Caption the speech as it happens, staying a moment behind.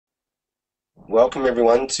Welcome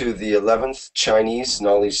everyone to the 11th Chinese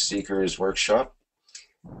Knowledge Seekers Workshop,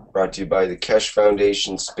 brought to you by the Keshe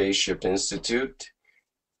Foundation Spaceship Institute.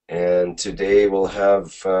 And today we'll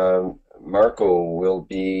have Marco will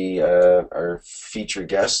be our feature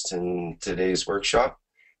guest in today's workshop,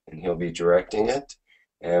 and he'll be directing it.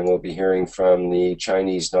 And we'll be hearing from the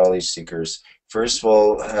Chinese Knowledge Seekers. First,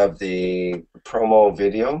 we'll have the promo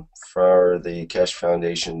video for the Keshe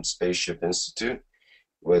Foundation Spaceship Institute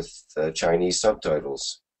with Chinese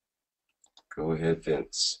subtitles. Go ahead,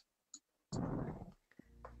 Vince.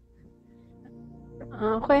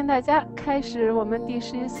 欢迎大家开始我们第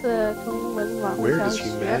11次中文网教学。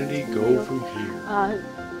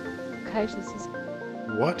 开始谢谢。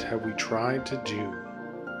 What have we tried to do?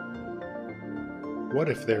 What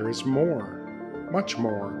if there is more? Much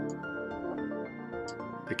more.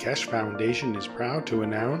 The Keshe Foundation is proud to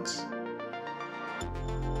announce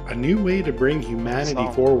a new way to bring humanity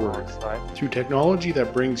forward through technology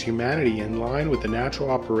that brings humanity in line with the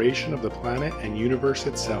natural operation of the planet and universe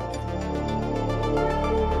itself.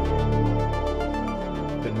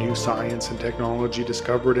 The new science and technology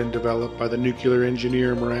discovered and developed by the nuclear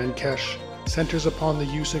engineer Moran Keshe centers upon the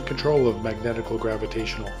use and control of magnetical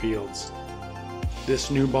gravitational fields.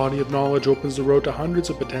 This new body of knowledge opens the road to hundreds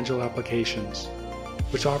of potential applications,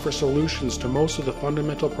 which offer solutions to most of the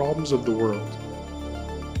fundamental problems of the world,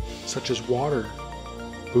 such as water,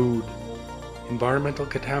 food, environmental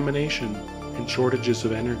contamination, and shortages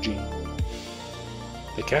of energy.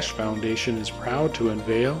 The Keshe Foundation is proud to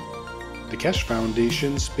unveil the Keshe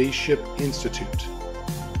Foundation Spaceship Institute.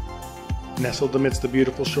 Nestled amidst the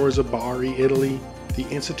beautiful shores of Bari, Italy, the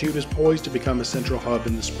Institute is poised to become a central hub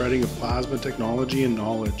in the spreading of plasma technology and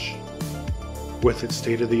knowledge. With its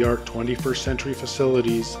state-of-the-art 21st century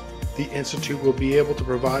facilities, the Institute will be able to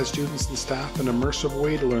provide students and staff an immersive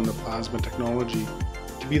way to learn the plasma technology,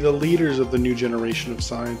 to be the leaders of the new generation of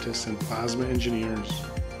scientists and plasma engineers.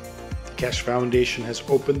 The Keshe Foundation has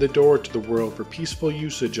opened the door to the world for peaceful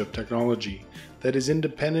usage of technology that is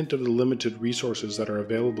independent of the limited resources that are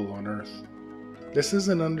available on Earth. This is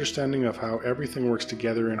an understanding of how everything works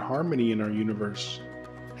together in harmony in our universe,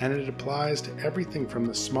 and it applies to everything from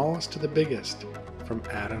the smallest to the biggest, from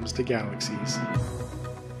atoms to galaxies.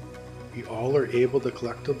 We all are able to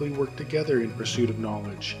collectively work together in pursuit of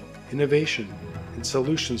knowledge, innovation, and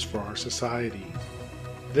solutions for our society.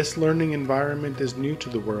 This learning environment is new to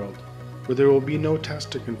the world, where there will be no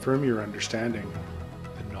test to confirm your understanding.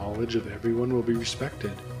 The knowledge of everyone will be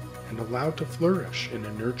respected and allowed to flourish in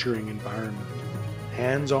a nurturing environment.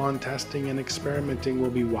 Hands-on testing and experimenting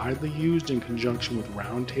will be widely used in conjunction with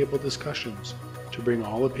roundtable discussions to bring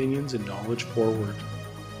all opinions and knowledge forward.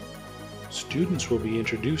 Students will be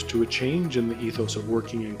introduced to a change in the ethos of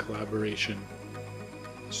working in collaboration.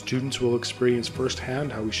 Students will experience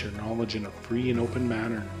firsthand how we share knowledge in a free and open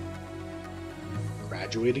manner.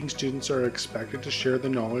 Graduating students are expected to share the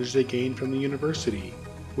knowledge they gain from the university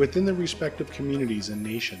within their respective communities and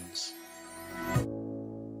nations.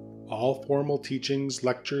 All formal teachings,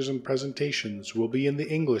 lectures, and presentations will be in the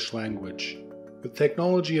English language, with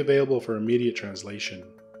technology available for immediate translation.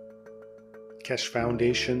 Keshe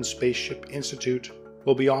Foundation Spaceship Institute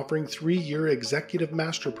will be offering 3-year executive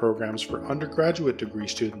master programs for undergraduate degree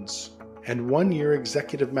students and 1-year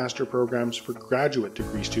executive master programs for graduate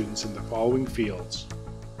degree students in the following fields: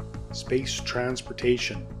 space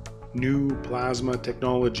transportation, new plasma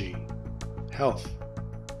technology, health,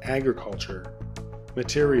 agriculture,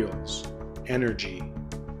 materials, energy.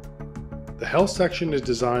 The health section is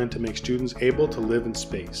designed to make students able to live in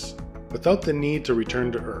space without the need to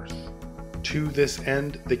return to Earth. To this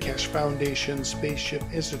end, the Keshe Foundation Spaceship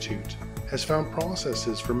Institute has found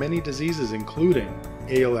processes for many diseases including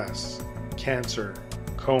ALS, cancer,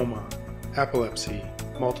 coma, epilepsy,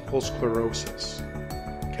 multiple sclerosis.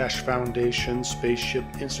 Keshe Foundation Spaceship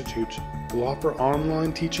Institute will offer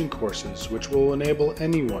online teaching courses which will enable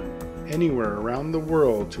anyone, anywhere around the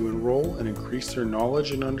world to enroll and increase their knowledge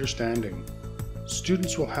and understanding.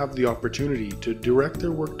 Students will have the opportunity to direct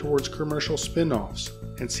their work towards commercial spin-offs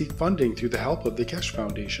and seek funding through the help of the Keshe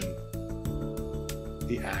Foundation.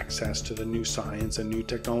 The access to the new science and new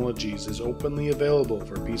technologies is openly available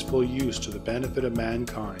for peaceful use to the benefit of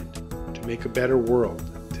mankind to make a better world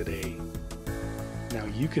today. Now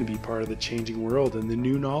you can be part of the changing world and the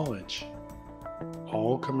new knowledge.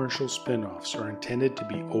 All commercial spin-offs are intended to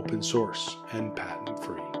be open source and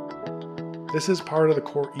patent-free. This is part of the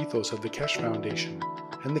core ethos of the Keshe Foundation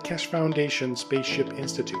and the Keshe Foundation Spaceship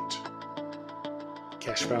Institute.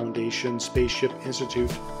 Keshe Foundation Spaceship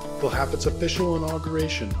Institute will have its official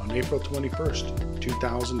inauguration on April 21st,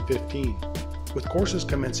 2015, with courses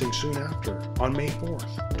commencing soon after on May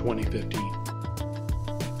 4th, 2015.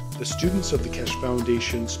 The students of the Keshe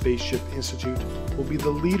Foundation Spaceship Institute will be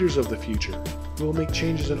the leaders of the future, who will make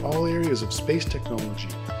changes in all areas of space technology,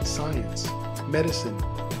 science, medicine,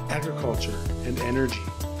 agriculture, and energy.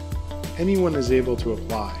 Anyone is able to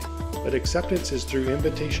apply, but acceptance is through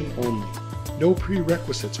invitation only. No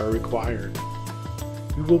prerequisites are required.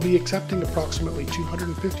 We will be accepting approximately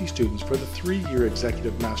 250 students for the 3-year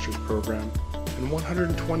Executive Master's Program and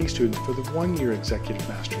 120 students for the 1-year Executive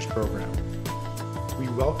Master's Program. We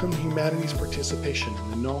welcome humanity's participation in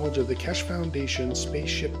the knowledge of the Keshe Foundation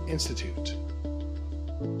Spaceship Institute.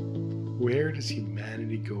 Where does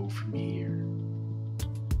humanity go from here?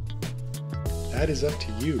 That is up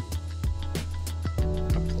to you.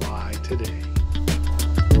 Apply today.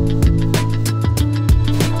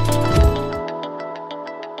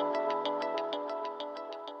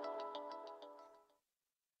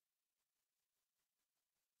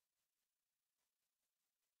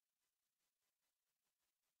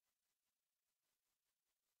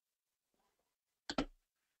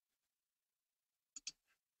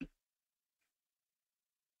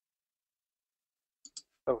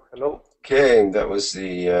 Oh, hello. Okay, that was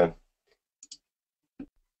the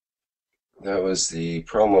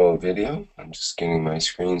promo video. I'm just getting my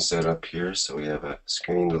screen set up here so we have a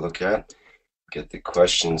screen to look at. Get the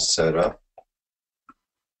questions set up.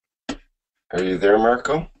 Are you there,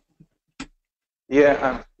 Marco? Yeah,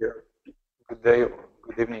 I'm here. Good day or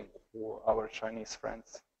good evening to our Chinese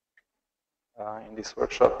friends in this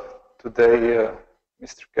workshop. Today,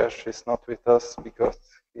 Mr. Keshe is not with us because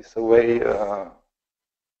he's away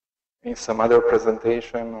in some other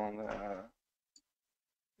presentation on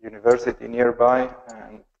university nearby,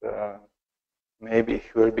 and maybe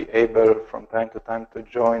he will be able from time to time to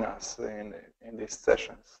join us in this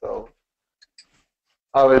session. So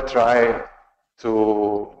I will try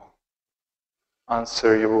to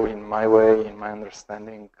answer you in my way, in my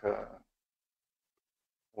understanding,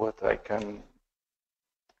 what I can,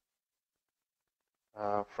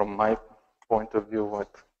 from my point of view, what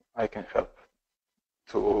I can help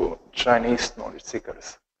to Chinese knowledge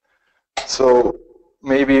seekers. So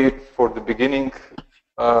maybe for the beginning,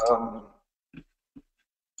 I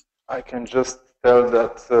can just tell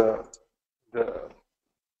that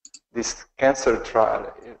this cancer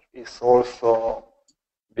trial is also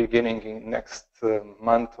beginning in next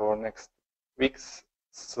month or next weeks.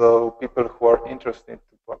 So people who are interested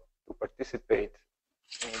to participate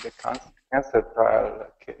in the cancer trial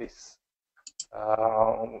case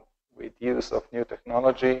with use of new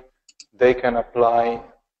technology, they can apply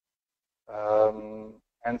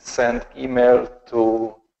and send email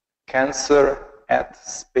to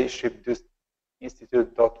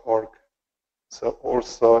cancer@spaceshipinstitute.org. So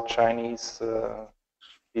also Chinese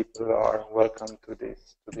people are welcome to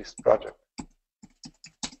this project.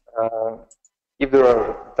 If there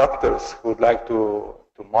are doctors who would like to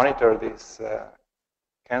monitor these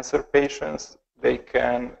cancer patients, they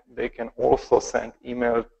can also send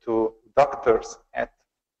email to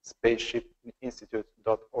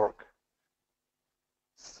doctors@spaceshipinstitute.org.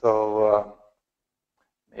 So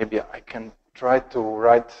maybe I can try to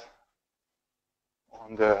write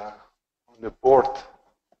on the board.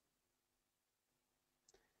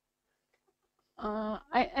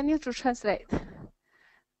 I need to translate.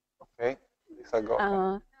 Okay, Lisa, go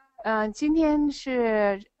ahead. 今天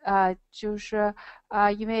是就是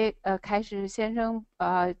因为开始先生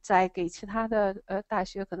在给其他的大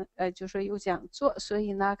学可能就是有讲座，所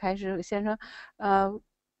以呢开始先生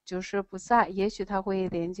就是不在，也许他会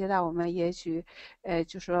连接到我们，也许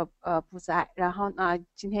就是不在。然后呢，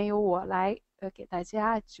今天由我来给大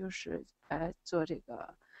家就是做这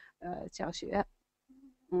个教学，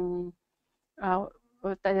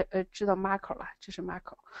大家知道 Marco 了，这是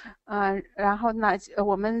Marco，然后呢，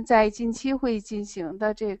我们在近期会进行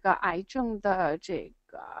的这个癌症的这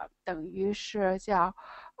个等于是叫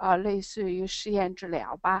类似于实验治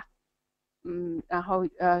疗吧，然后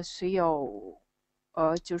虽有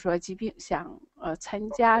就说疾病想参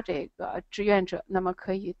加这个志愿者，那么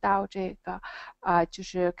可以到这个就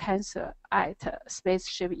是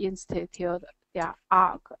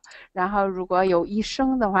cancer@spaceshipinstitute.org， 然后如果有医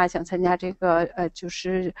生的话想参加这个就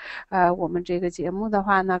是我们这个节目的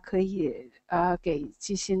话呢，可以给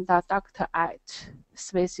寄信到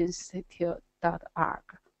doctor@spaceinstitute.org。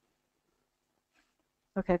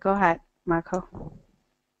 Okay, go ahead, Marco.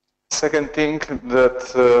 Second thing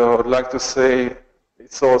that I would like to say,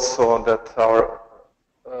 it's also that our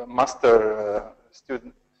master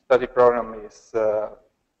student study program was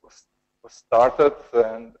started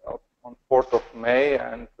and on 4th of May,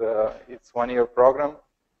 and it's 1-year program.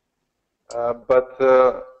 But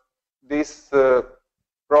this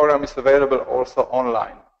program is available also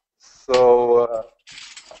online. So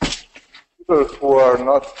people who are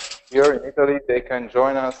not here in Italy, they can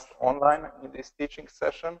join us online in this teaching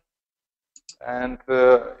session. And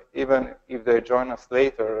even if they join us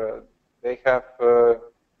later, they have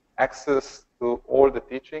access to all the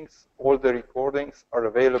teachings. All the recordings are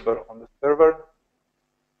available on the server,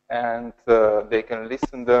 and they can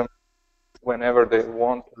listen them whenever they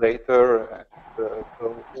want later. And,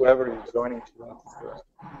 so whoever is joining us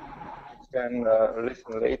can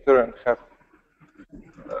listen later and have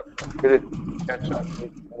possibility to catch up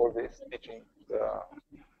with all these teachings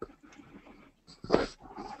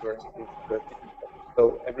during this teaching.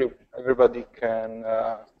 So everybody can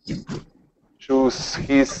choose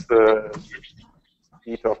his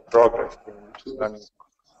speed of progress in learning.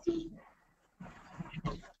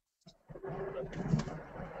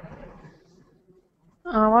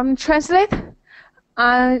我们 translate。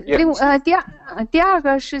第二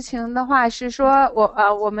个事情的话是说，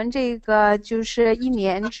我们这个就是1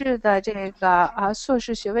年制的这个硕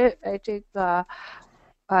士学位，这个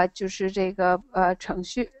就是这个程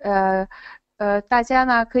序，大家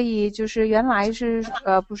呢可以就是原来是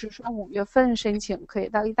不是说5月份申请可以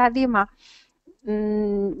到意大利吗？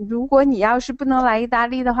如果你要是不能来意大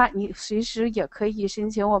利的话，你随时也可以申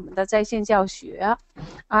请我们的在线教学，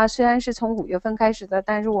虽然是从5月份开始的，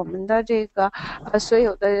但是我们的这个所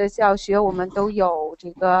有的教学我们都有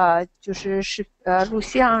这个就是录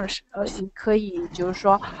像，你可以就是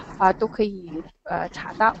说都可以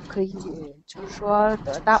查到，可以就是说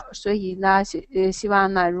得到，所以呢希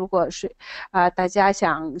望呢如果是大家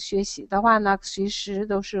想学习的话呢，随时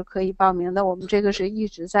都是可以报名的，我们这个是一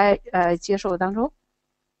直在接受当中。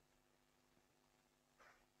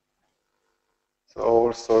So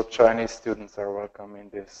also Chinese students are welcome in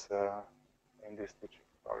this teaching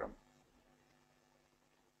program.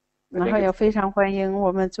 然后也非常欢迎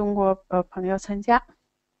我们中国朋友参加。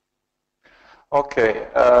Okay,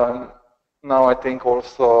 now I think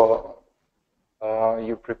also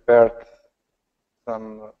you prepared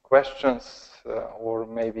some questions, or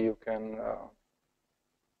maybe you can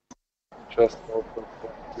just also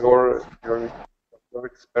your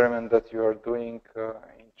experiment that you are doing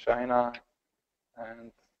in China,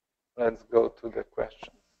 and let's go to the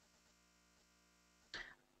questions.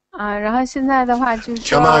 然后现在的话就是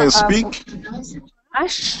说 Can I speak?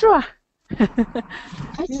 Sure.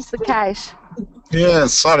 Mr. Keshe.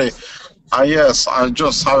 Yes, sorry. Yes, I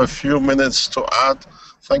just have a few minutes to add.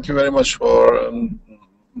 Thank you very much for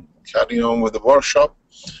carrying on with the workshop.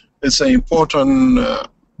 It's an important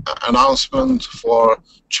announcement for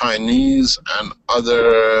Chinese and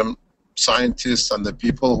other scientists and the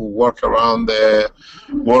people who work around the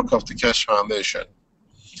work of the Keshe Foundation.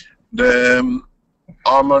 The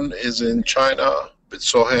Arman is in China with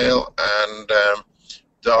Sohail, and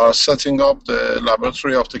they are setting up the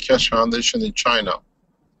laboratory of the Keshe Foundation in China.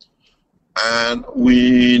 And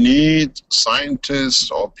we need scientists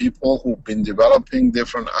or people who've been developing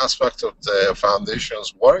different aspects of the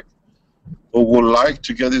foundation's work, who would like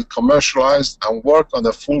to get it commercialized and work on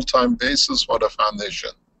a full-time basis for the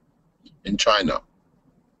foundation in China.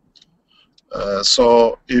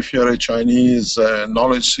 So if you're a Chinese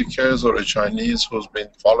knowledge seekers or a Chinese who's been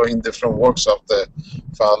following different works of the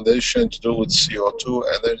foundation to do with CO2,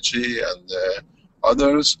 energy, and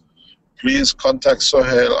others, please contact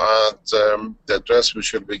Sohail at the address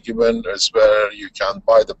which will be given is where you can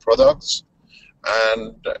buy the products,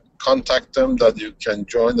 and contact them that you can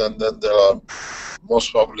join, and then they'll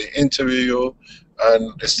most probably interview you.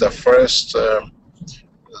 And it's the first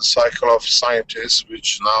cycle of scientists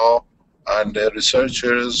which now and the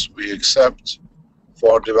researchers we accept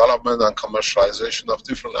for development and commercialization of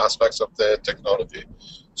different aspects of the technology.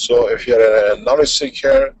 So if you're a knowledge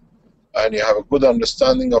seeker and you have a good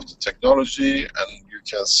understanding of the technology and you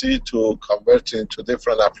can see to convert it into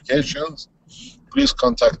different applications, please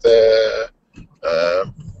contact the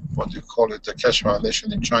the Keshe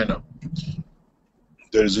Foundation in China.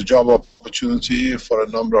 There is a job opportunity for a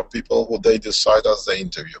number of people who they decide as they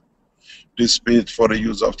interview. This be it for the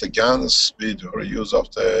use of the GANs, be it for the use of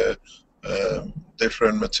the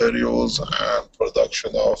different materials and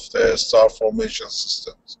production of the star formation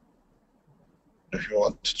systems. If you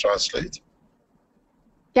want to translate.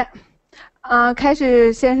 Yeah. 开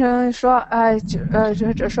始先生说，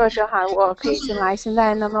说正好我可以进来。现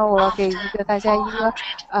在，那么我给大家一个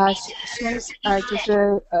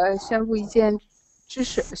宣布一件知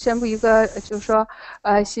识，宣布一个就是说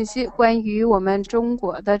信息，关于我们中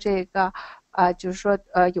国的这个就是说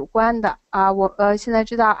有关的我现在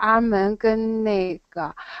知道阿门跟那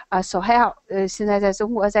个Sohail现在在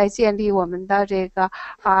中国在建立我们的这个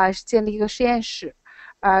建立一个实验室。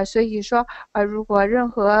所以说如果任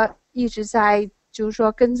何一直在就是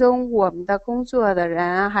说跟踪我们的工作的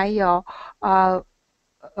人，还有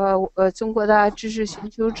中国的知识寻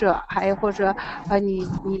求者，还有或者你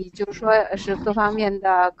就说是各方面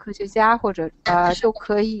的科学家，或者都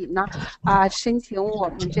可以呢申请我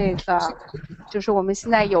们这个，就是我们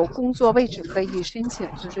现在有工作位置可以申请，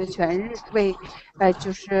就是全日为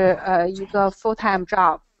就是一个 full time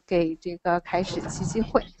job 给这个开始基金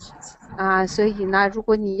会。所以呢，如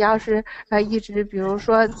果你要是一直比如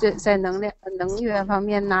说在能源方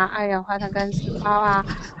面呢，二氧化碳干细胞啊，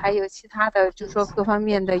还有其他的就是说各方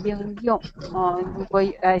面的应用，如果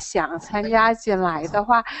想参加进来的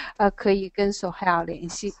话，可以跟索海尔联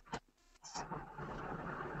系。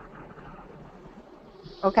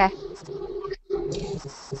OK。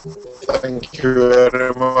Thank you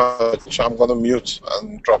very much. I'm going to mute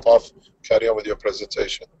and drop off. Carry on with your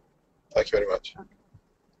presentation. Thank you very much.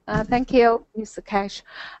 Thank you, Mr. Cash.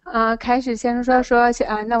 开始先生说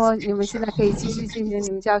那么你们现在可以继续进行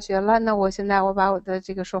你们教学了。那我现在把我的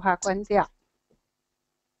这个说话关掉，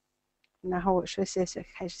然后我说谢谢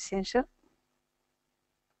开始先生。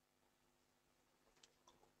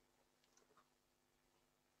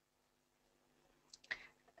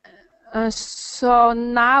So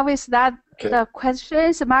now is that the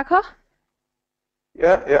questions, Marco?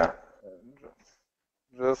 Yeah.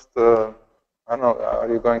 Just I don't know. Are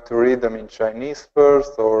you going to read them in Chinese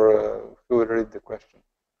first, or who will read the question?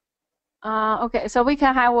 Okay, so we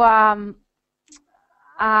can have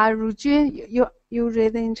Ru Jun, you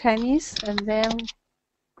read in Chinese, and then.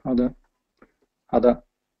 好的，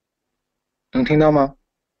能听到吗？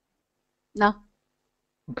能。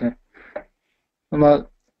OK， 那么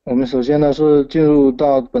我们首先呢是进入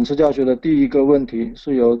到本次教学的第一个问题，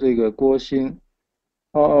是由这个郭鑫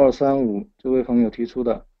2235这位朋友提出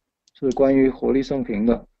的，是关于活力生平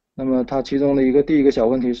的。那么他其中的第一个小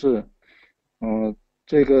问题是，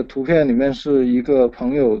这个图片里面是一个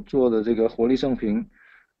朋友做的这个活力生平，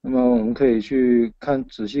那么我们可以去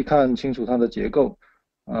仔细看清楚它的结构。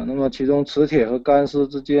那么其中磁铁和干丝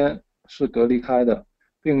之间是隔离开的，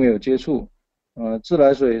并没有接触。用自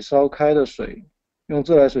来水烧开的水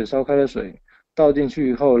倒进去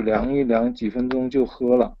以后凉一凉，几分钟就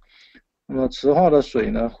喝了。那么磁化的水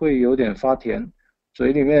呢会有点发甜，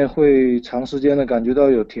嘴里面会长时间的感觉到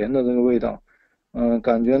有甜的这个味道。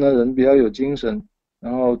感觉呢人比较有精神，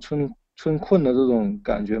然后春困的这种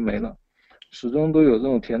感觉没了，始终都有这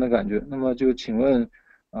种甜的感觉。那么就请问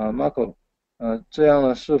Marco，这样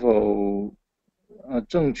呢是否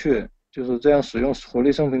正确？就是这样使用活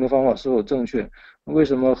力生平的方法是否正确？为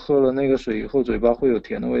什么喝了那个水以后嘴巴会有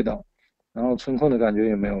甜的味道，然后春困的感觉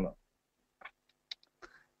也没有了？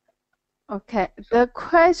 Okay, the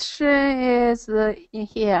question is in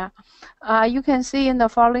here. You can see in the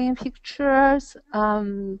following pictures,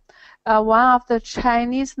 one of the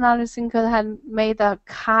Chinese knowledge thinkers had made a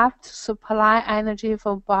cup to supply energy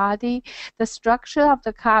for body. The structure of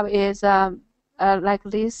the cup is like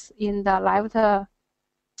this in the left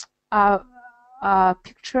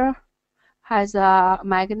picture. Has a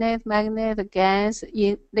magnet gas.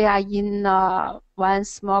 They are in one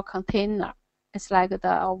small container. It's like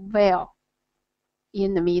the whale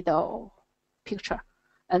in the middle picture,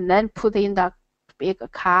 and then put in the big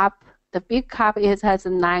cup. The big cup has a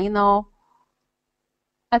nano.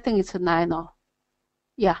 I think it's a nano.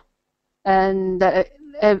 Yeah, and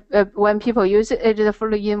when people use it, it is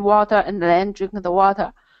full in water and then drink the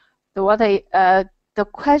water. The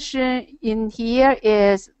question in here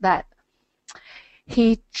is that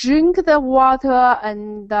he drink the water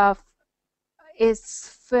and it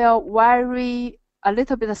felt a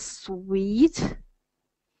little bit sweet,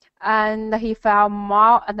 and he felt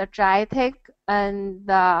more energetic and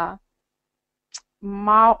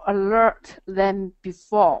more alert than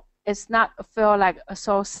before. It's not feel like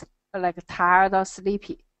so like tired or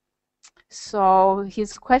sleepy. So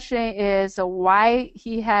his question is why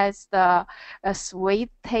he has the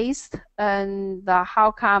sweet taste, and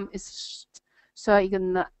how come it's so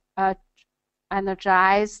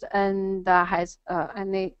energized, and has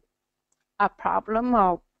any problem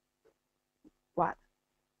or what?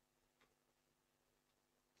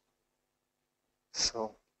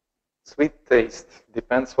 So, sweet taste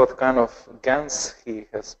depends what kind of GANs he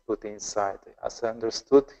has put inside. As I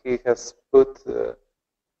understood, he has put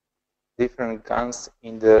different GANs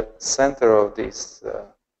in the center of this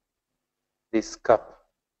cup,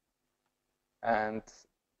 and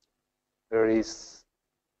there is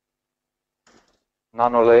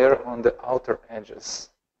nano layer on the outer edges.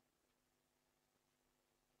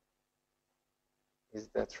 Is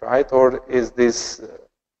that right, or is this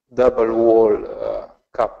double wall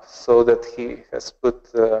cup, so that he has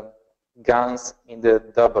put guns in the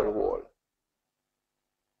double wall.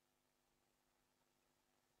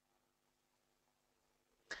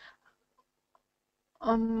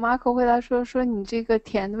 Marco 回答说你这个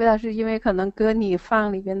甜的味道是因为可能跟你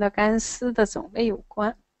放里边的干丝的种类有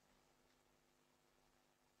关。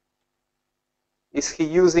Is he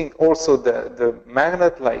using also the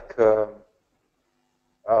magnet like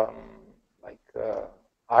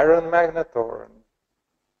iron magnet or?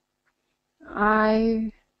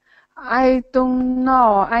 I don't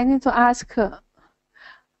know. I need to ask.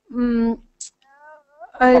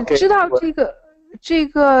 知道这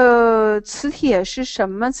个磁铁是什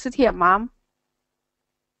么磁铁吗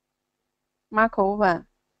 ？Marco 问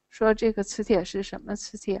说这个磁铁是什么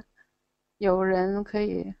磁铁？有人可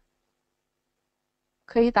以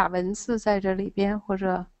打文字在这里边，或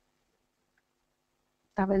者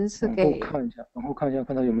打文字给。往后看一下，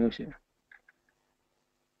看他有没有写。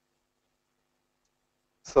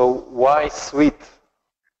So why sweet?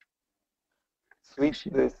 Sweet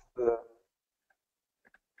is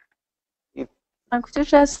Could you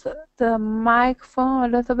adjust the microphone a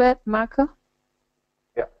little bit, Marco?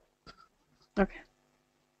 Yeah. Okay.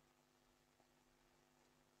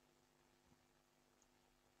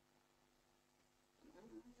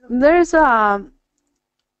 There's I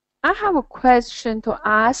have a question to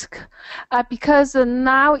ask, because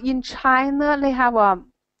now in China they have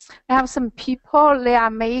some people, they are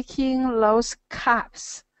making those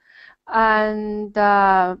cups, and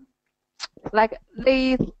like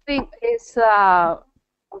they think it's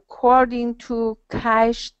according to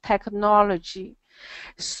Keshe technology.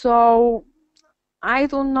 So I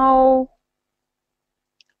don't know,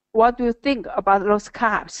 what do you think about those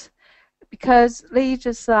cups? Because they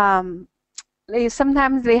just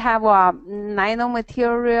sometimes they have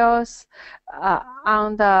nano-materials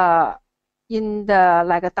in the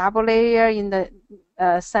like a double layer in the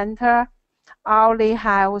center. Or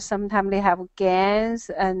sometimes they have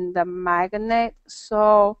GaNs and the magnet.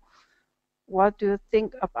 So what do you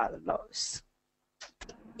think about those?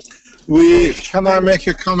 Can I make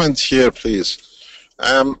a comment here, please?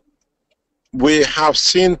 We have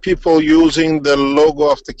seen people using the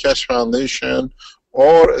logo of the Keshe Foundation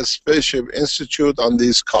or a Spaceship Institute on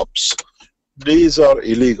these cups. These are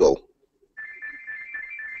illegal.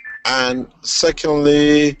 And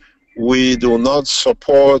secondly, we do not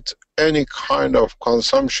support any kind of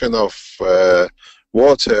consumption of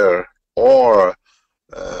water or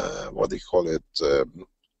what do you call it,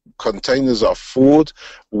 containers of food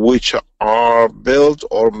which are built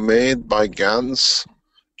or made by GaNs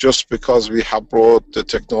just because we have brought the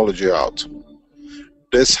technology out.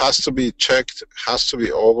 This has to be checked, has to be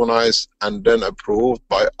organized, and then approved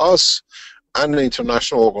by us and the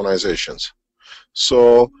international organizations.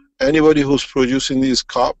 So anybody who's producing these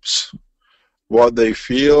cups, what they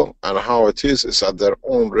feel and how it is at their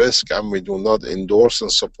own risk, and we do not endorse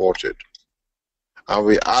and support it. And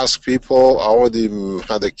we ask people, I already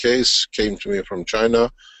had a case, came to me from China,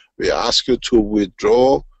 we ask you to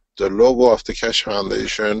withdraw the logo of the Keshe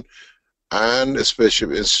Foundation and the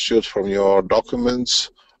Spaceship Institute from your documents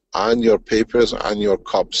and your papers and your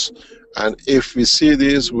cups. And if we see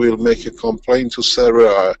these, we'll make a complaint to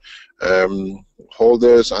server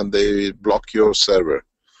holders and they block your server.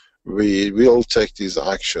 We will take these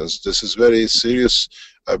actions. This is very serious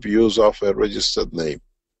abuse of a registered name.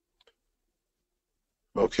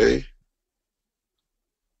 Okay?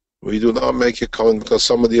 We do not make a comment because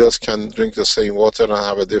somebody else can drink the same water and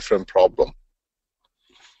have a different problem.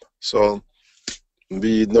 So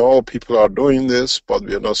we know people are doing this, but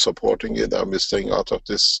we are not supporting it, and we're staying out of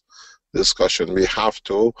this discussion. We have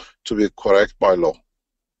to be correct by law.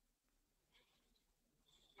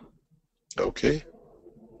 Okay?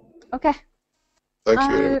 Okay. Thank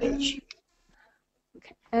you very much.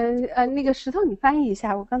 Okay. 那个石头，你翻译一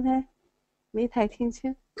下，我刚才没太听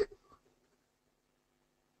清。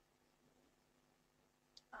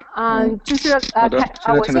就是我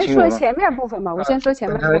先说前面部分吧，我先说前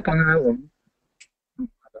面部分。刚才我们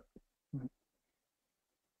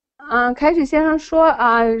开始先生说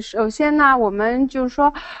首先呢，我们就是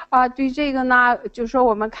说对这个呢，就是说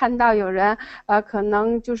我们看到有人可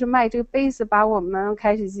能就是卖这个杯子，把我们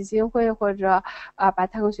开始基金会或者把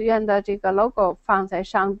太空学院的这个 logo 放在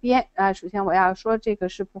上边首先我要说这个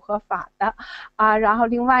是不合法的然后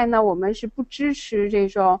另外呢，我们是不支持这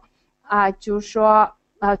种就是说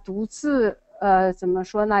独自怎么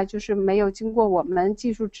说呢，就是没有经过我们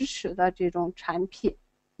技术支持的这种产品。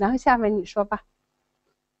然后下面你说吧。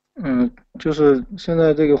就是现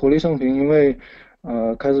在这个活力圣瓶，因为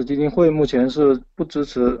开始基金会目前是不支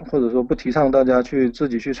持或者说不提倡大家自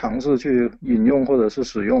己去尝试去引用或者是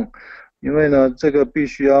使用，因为呢，这个必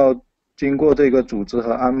须要经过这个组织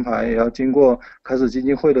和安排，也要经过开始基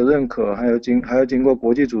金会的认可，还要经过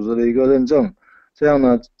国际组织的一个认证，这样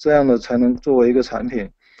的才能作为一个产品。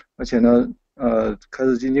而且呢，开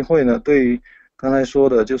始基金会呢，对于刚才说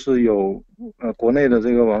的，就是有国内的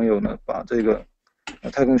这个网友呢，把这个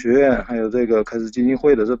太空学院还有这个开始基金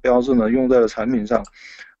会的这标志呢用在了产品上，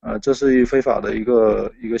这是非法的一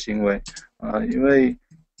个行为，因为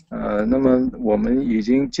那么我们已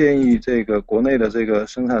经建议这个国内的这个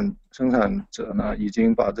生产者呢，已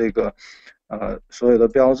经把这个所有的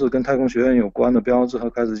标志跟太空学院有关的标志和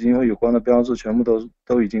开始基金会有关的标志全部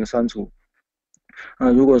都已经删除。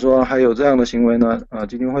如果说还有这样的行为呢，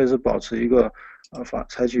基金会是保持一个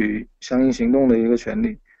采取相应行动的一个权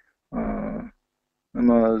利，那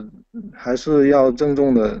么还是要郑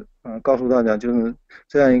重的告诉大家，就是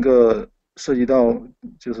这样一个涉及到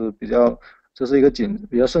就是这是一个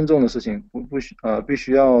比较慎重的事情，必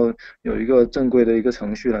须要有一个正规的一个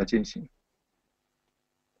程序来进行。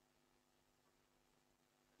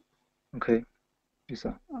OK，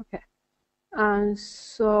 Lisa。Okay.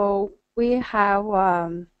 So we have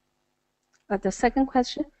the second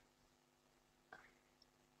question.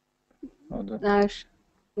 好的。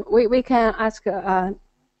We can ask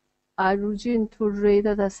Rujun to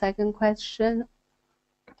read the second question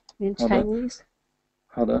in Chinese.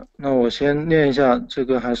 好的，那我先念一下，这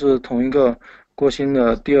个还是同一个郭鑫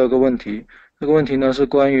的第二个问题。这个问题呢是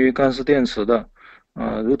关于干式电池的。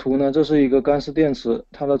如图呢，这是一个干式电池，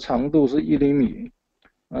它的长度是1厘米，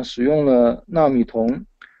使用了纳米铜、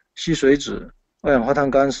吸水纸、二氧化碳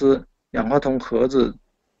干丝、氧化铜盒子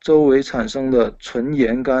周围产生的纯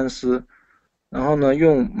盐干丝，然后呢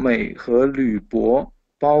用镁和铝箔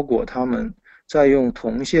包裹它们，再用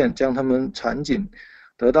铜线将它们缠紧，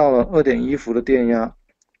得到了2.1伏的电压，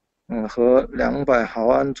和200毫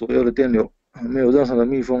安左右的电流，没有任何的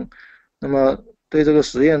密封。那么对这个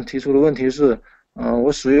实验提出的问题是，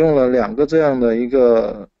我使用了2个这样的一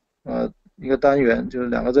个单元，就是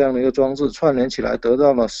2个这样的一个装置串联起来，得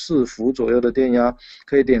到了4伏左右的电压，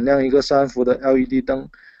可以点亮一个3伏的 LED 灯。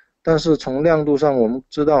但是从亮度上，我们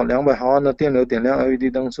知道200毫安的电流点亮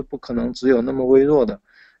LED 灯是不可能只有那么微弱的。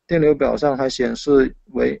电流表上还显示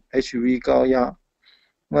为 HV 高压，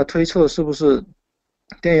那推测是不是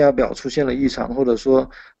电压表出现了异常，或者说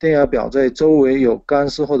电压表在周围有干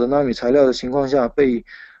丝或者纳米材料的情况下被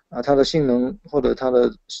它的性能或者它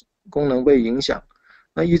的功能被影响。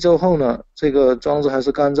那1周后呢，这个装置还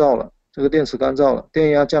是干燥了，这个电池干燥了，电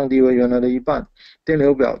压降低为原来的1半，电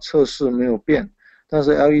流表测试没有变，但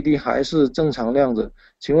是 LED 还是正常亮着。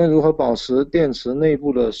请问如何保持电池内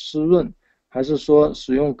部的湿润？还是说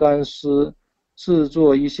使用干丝制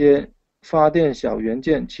作一些发电小元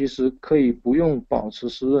件，其实可以不用保持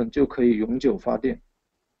湿润就可以永久发电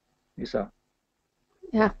？Lisa。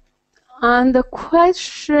Yeah. The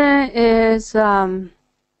question is on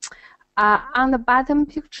the bottom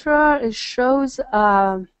picture. It shows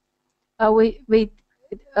we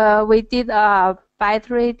did a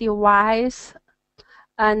battery device,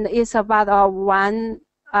 and it's about 1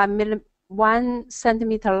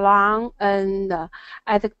 centimeter long, and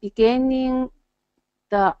at the beginning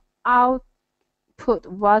the output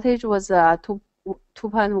voltage was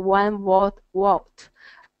 2.1 volt,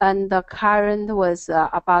 and the current was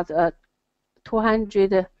about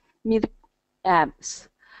 200 milliamps.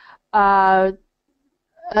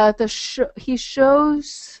 He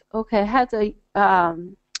shows, okay, had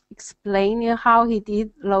explaining how he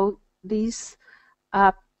did load these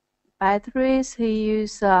batteries. He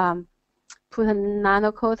used put a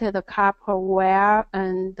nano-coated copper wire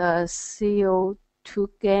and CO2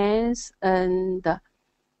 gas and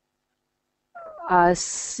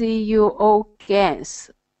CuO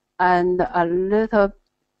gas and a little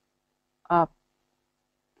a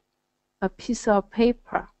piece of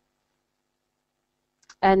paper,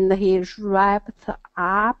 and he wrapped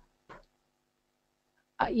up,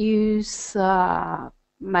 use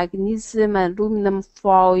magnesium and aluminum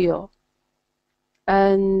foil,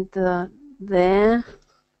 and then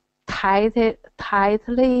tightly,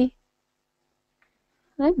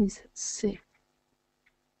 let me see.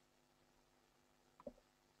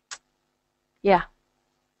 Yeah,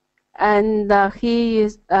 and he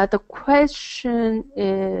is the question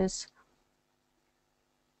is,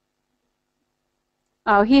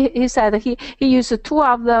 he said he used 2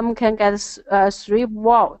 of them, can get 3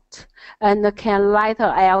 volt and can light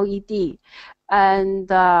a LED, and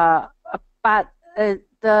but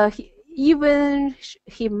even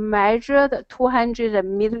he measured 200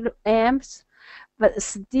 milliamps, but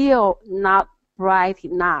still not bright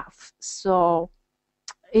enough, so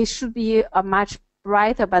it should be a much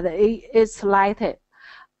brighter, but it's lighted.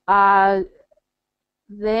 Then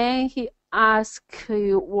he asked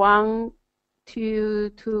one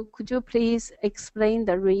to could you please explain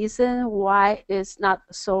the reason why it's not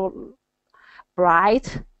so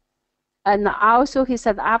bright? And also he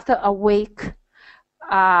said after a week,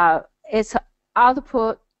 its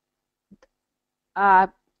output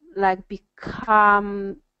like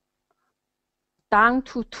become down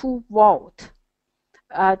to 2 volt.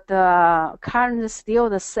 The current is still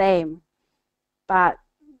the same, but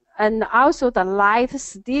and also the light is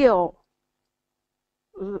still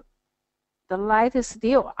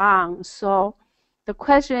on. So the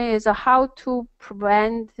question is how to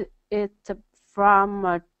prevent it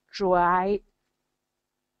from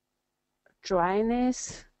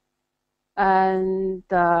dryness, and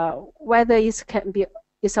whether it's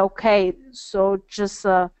okay. So just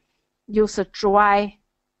use a dry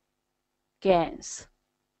GaNs.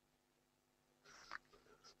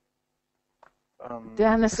 Do you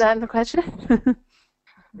understand the question?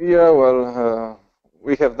 Yeah, well,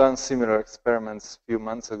 we have done similar experiments a few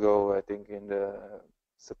months ago, I think in the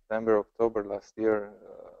September, October last year,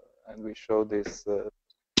 and we showed these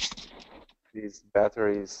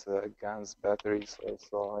batteries, GaNs batteries,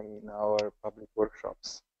 also in our public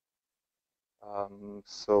workshops.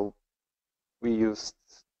 So we used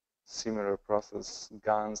similar process,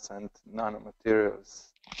 GaNs and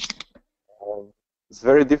nanomaterials. It's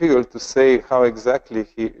very difficult to say how exactly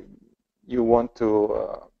you want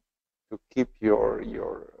to keep your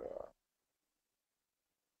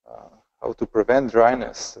how to prevent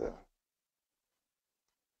dryness.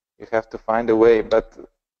 You have to find a way, but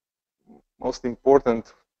most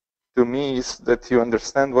important to me is that you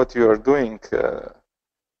understand what you are doing.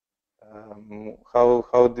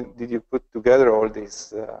 How did you put together all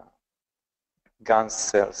these GaN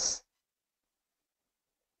cells?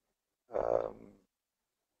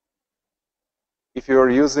 If you are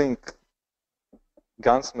using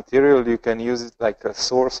GaNs material, you can use it like a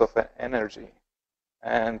source of energy,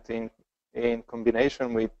 and in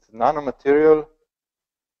combination with nanomaterial,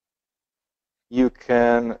 you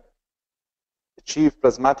can achieve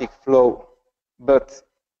plasmatic flow. But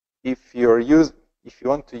if you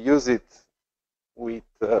want to use it with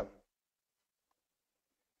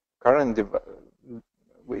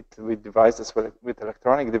with devices, with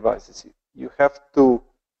electronic devices, you have to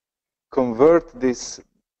convert this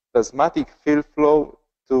plasmatic field flow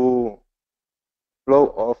to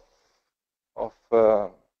flow of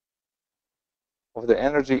the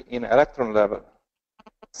energy in electron level.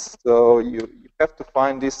 So you have to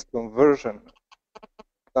find this conversion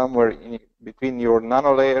somewhere between your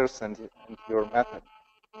nanolayers and your method.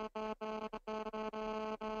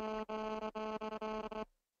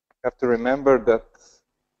 You have to remember that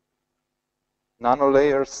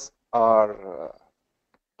nanolayers are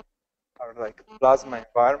like plasma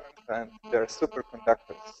environment, and they're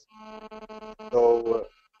superconductors. So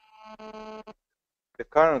the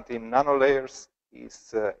current in nanolayers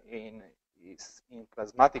is in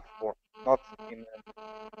plasmatic form, not in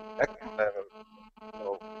electron level.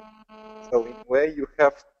 So in a way, you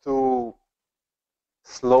have to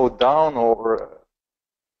slow down or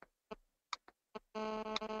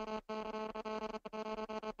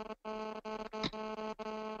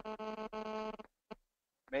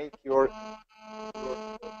make your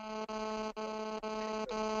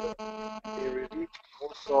relief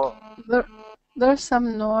also. There's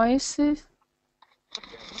some noises.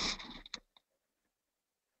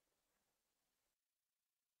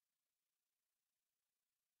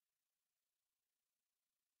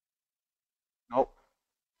 No,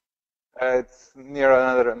 it's near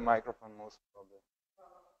another microphone, most probably.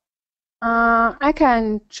 I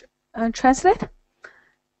can translate.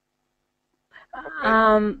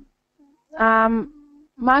 Okay.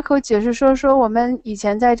 Marco 解释说我们以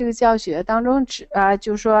前在这个教学当中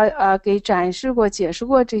就说给展示过解释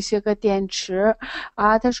过这些个电池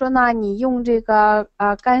他说呢你用这个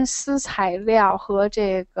干丝材料和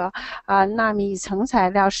这个纳米层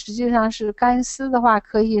材料，实际上是干丝的话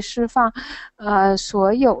可以释放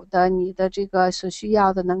所有的你的这个所需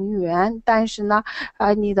要的能源，但是呢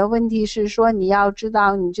你的问题是说你要知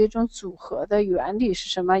道你这种组合的原理是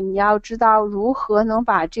什么，你要知道如何能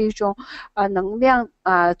把这种能量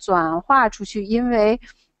转化出去，因为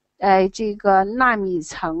这个纳米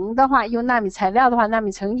层的话，用纳米材料的话，纳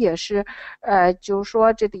米层也是就是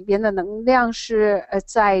说这里边的能量是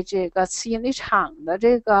在这个磁引力场的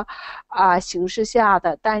这个形式下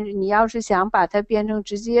的，但是你要是想把它变成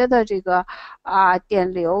直接的这个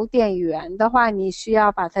电流电源的话，你需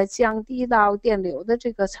要把它降低到电流的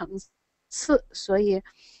这个层次。次，所以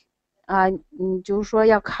你就是说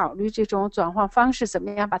要考虑这种转换方式怎么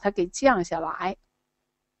样把它给降下来。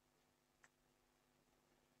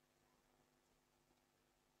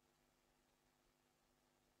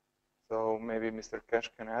So maybe Mr. Keshe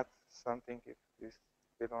can add something if he's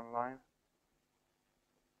still online.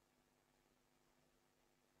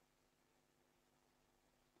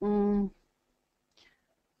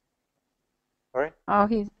 Sorry? Oh,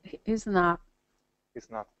 he's not. He's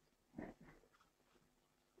not.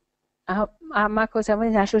 然后Marco 再问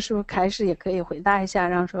一下，说是不是开始也可以回答一下，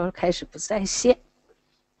让说开始不在线。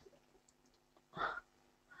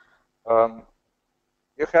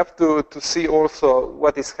You have to see also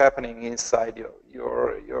what is happening inside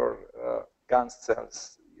your GAN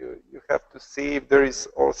cells. You have to see if there is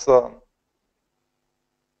also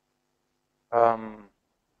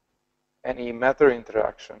any matter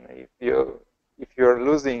interaction. If you're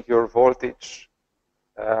losing your voltage,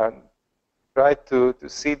 try to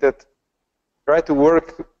see that. Try to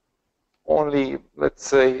work only, let's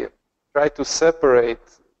say, try to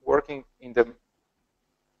separate working in the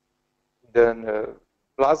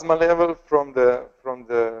plasma level from the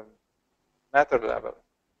matter level,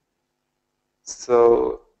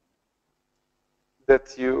 so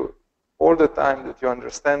that you all the time that you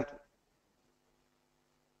understand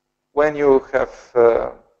when you have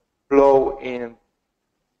flow in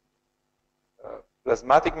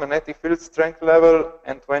plasmatic magnetic field strength level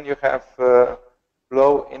and when you have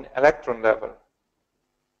flow in electron level,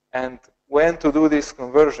 and when to do this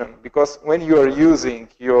conversion, because when you are using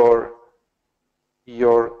your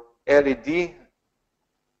LED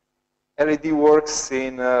works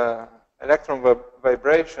in electron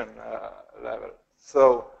vibration level,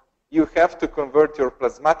 so you have to convert your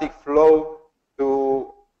plasmatic flow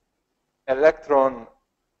to electron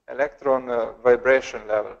vibration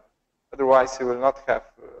level. Otherwise, you will not have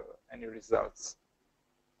any results.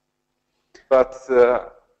 But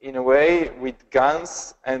in a way, with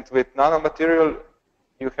GANs and with nanomaterial,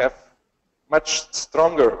 you have much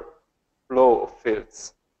stronger flow of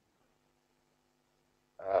fields,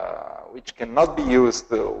 which cannot be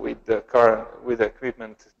used with the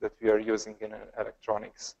equipment that we are using in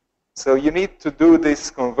electronics. So you need to do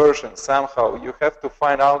this conversion somehow. You have to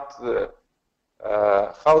find out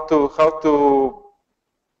how to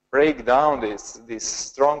break down these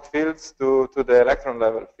strong fields to the electron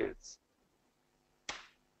level fields.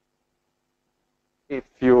 If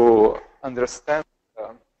you understand,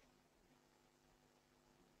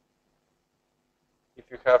 if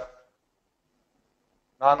you have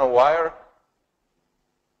nanowire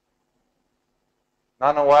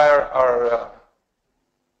are,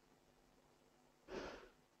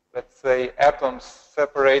 let's say, atoms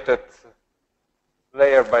separated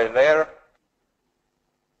layer by layer.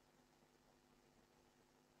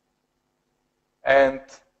 And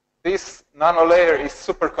this nanolayer is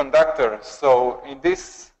superconductor. So in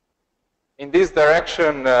this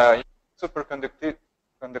direction,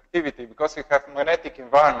 superconductivity, because you have magnetic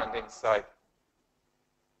environment inside.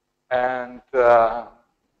 And the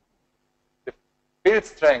field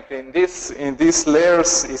strength in these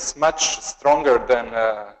layers is much stronger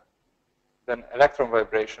than electron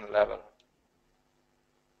vibration level.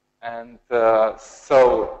 And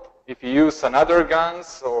so if you use another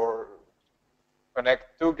GANs or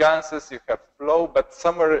connect two GANSes, you have flow, but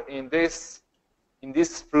somewhere in this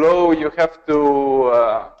flow you have to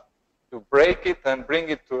break it and bring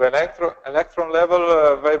it to electron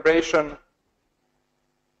level vibration,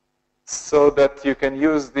 so that you can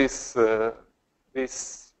use this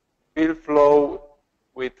field flow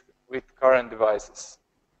with current devices.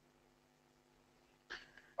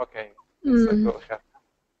 Okay, so go ahead.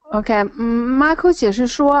 OK，Marco 解释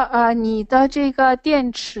说，你的这个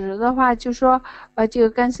电池的话，就说，这个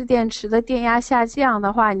干式电池的电压下降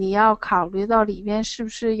的话，你要考虑到里面是不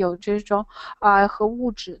是有这种，和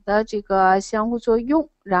物质的这个相互作用，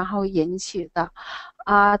然后引起的，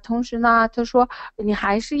同时呢，他说你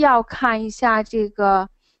还是要看一下这个，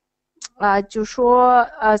就说，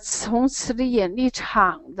从磁力引力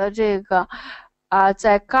场的这个。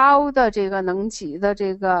在高的这个能级的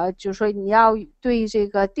这个，就是说你要对这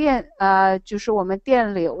个就是我们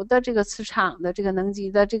电流的这个磁场的这个能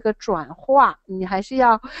级的这个转化，你还是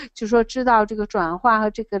要就是说知道这个转化和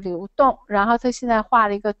这个流动。然后他现在画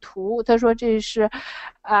了一个图，他说这是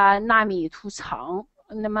纳米涂层。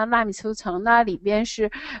那么纳米涂层呢，里边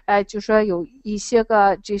是就说有一些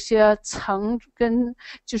个这些层跟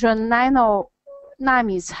就说 纳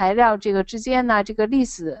米材料这个之间呢，这个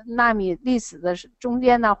纳米粒子的中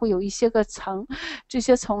间呢会有一些个层，这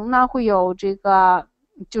些层呢会有这个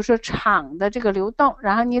就是场的这个流动，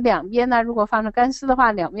然后你两边呢，如果放成干丝的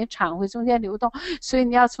话，两边场会中间流动，所以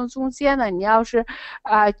你要从中间呢，你要是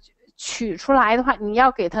取出来的话，你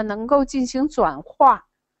要给它能够进行转化，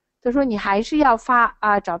就说你还是要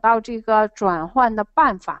找到这个转换的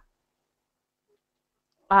办法。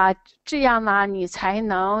这样呢，你才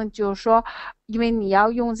能就是说，因为你要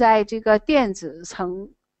用在这个电子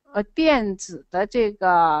的这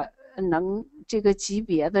个这个级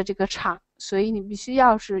别的这个场，所以你必须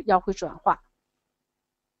要会转化。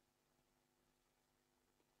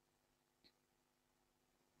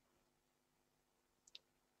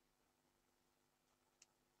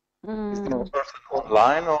Is the person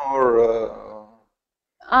online or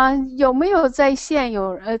有没有在线？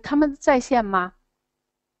他们在线吗？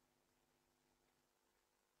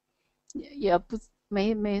也不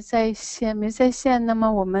没在线，没在线。那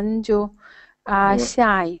么我们就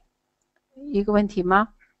下一个问题吗？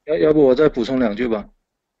要不我再补充2句吧。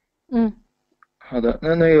好的，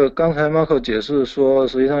那个刚才 Marco 解释说，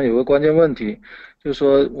实际上有个关键问题，就是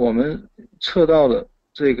说我们测到的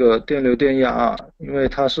这个电流电压因为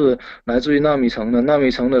它是来自于纳米层的，纳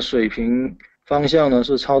米层的水平方向呢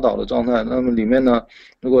是超导的状态，那么里面呢，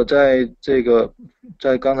如果在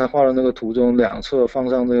刚才画的那个图中两侧放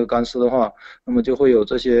上这个干丝的话，那么就会有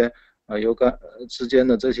这些油干之间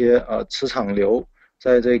的这些磁场流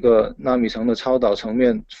在这个纳米层的超导层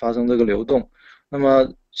面发生这个流动。那么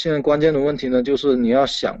现在关键的问题呢，就是你要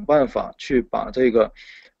想办法去把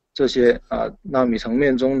这些纳米层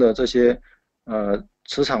面中的这些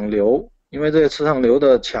磁场流，因为这个磁场流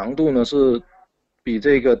的强度呢是比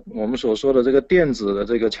这个我们所说的这个电子的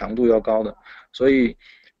这个强度要高的，所以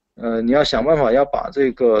你要想办法要把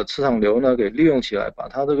这个磁场流呢给利用起来，把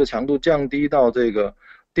它这个强度降低到这个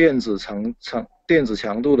电子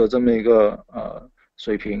强度的这么一个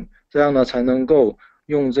水平，这样呢才能够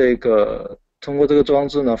用通过这个装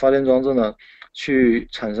置呢，发电装置呢，去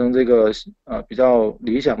产生这个比较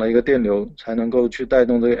理想的一个电流，才能够去带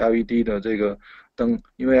动这个 LED 的这个灯，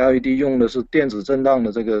因为 LED 用的是电子震荡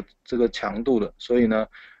的这个强度的，所以呢，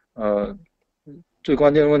最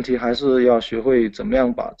关键的问题还是要学会怎么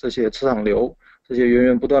样把这些磁场流，这些源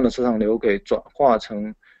源不断的磁场流给转化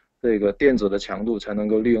成这个电子的强度，才能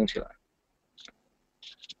够利用起来。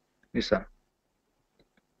Lisa。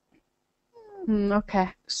Okay.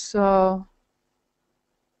 So,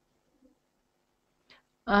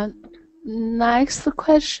 next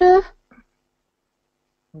question.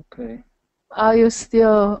 Okay. Are you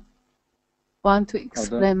still want to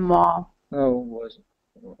explain more?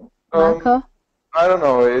 Marco? I don't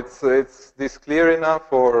know. It's this clear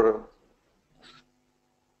enough, or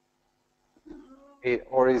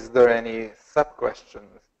is there any sub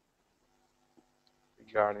questions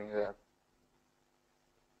regarding that?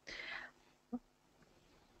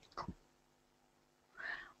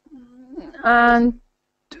 And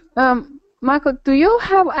Michael, do you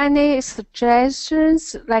have any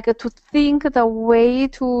suggestions, like to think the way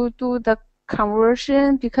to do the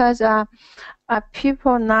conversion? Because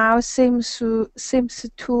people now seems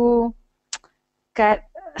to get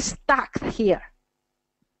stuck here.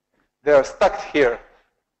 They are stuck here.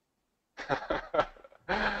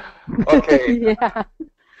 Okay. Yeah.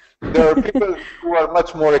 There are people who are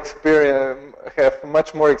much more have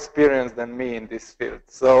much more experience than me in this field.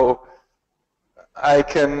 So I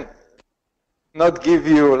can not give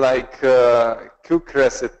you like a cook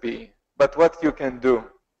recipe, but what you can do.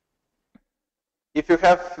 If you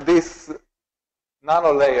have these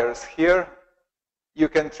nano layers here, you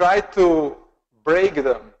can try to break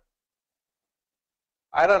them.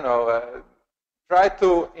 I don't know, try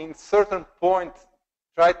to, in certain point,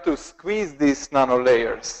 try to squeeze these nano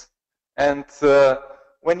layers. And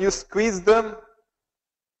when you squeeze them,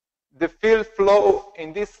 the field flow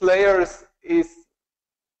in these layers is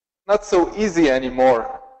not so easy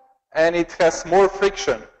anymore, and it has more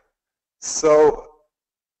friction. So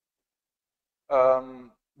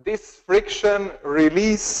this friction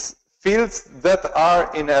release fields that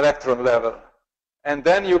are in electron level, and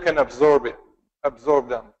then you can absorb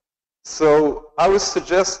them. So I would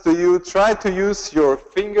suggest to you, try to use your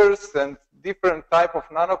fingers and different type of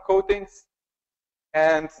nano coatings,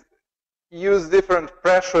 and use different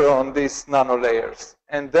pressure on these nano layers,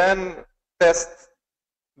 and then test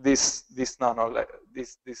these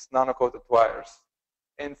nano coated wires,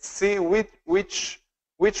 and see which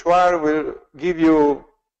wire will give you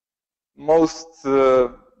most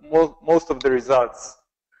of the results.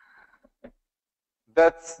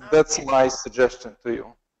 That's my suggestion to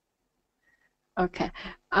you. Okay.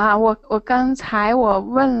 我刚才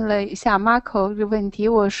问了一下 Marco 这个问题，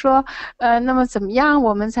我说，那么怎么样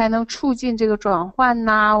我们才能促进这个转换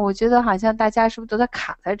呢？我觉得好像大家是不是都在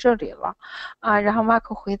卡在这里了，然后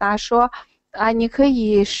Marco 回答说，你可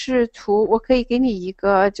以试图，我可以给你一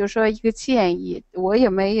个，就是说一个建议，我也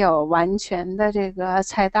没有完全的这个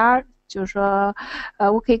菜单，就是说，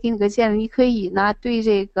我可以给你个建议，你可以呢对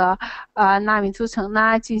这个纳米涂层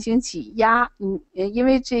呢进行挤压，因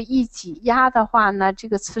为这一挤压的话呢，这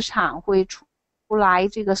个磁场会出来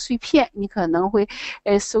这个碎片，你可能会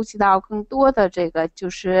收集到更多的这个就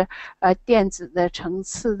是电子的层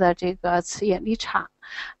次的这个磁引力场。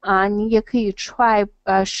你也可以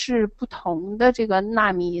试不同的这个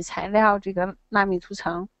纳米材料，这个纳米涂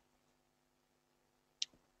层。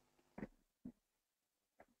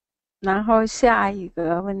然后下一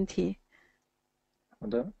个问题，好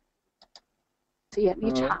的，磁引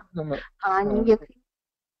力场那么你也可以。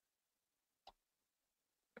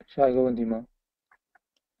下一个问题吗？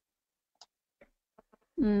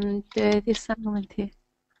对，第3个问题。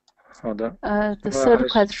好的。The third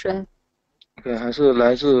question. OK， 还是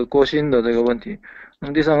来自郭鑫的这个问题。那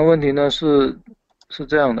么第3个问题呢是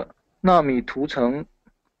这样的：纳米涂层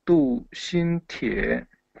镀锌铁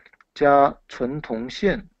加纯铜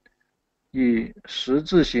线，以十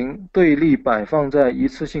字形对立摆放在一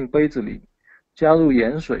次性杯子里，加入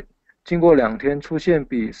盐水，经过2天出现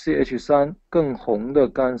比 CH3 更红的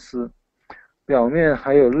干丝，表面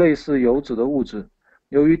还有类似油脂的物质。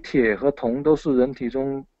由于铁和铜都是人体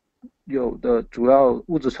中有的主要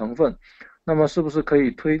物质成分，那么是不是可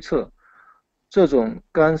以推测这种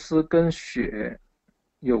干丝跟血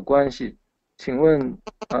有关系？请问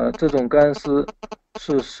这种干丝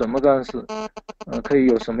是什么干丝？可以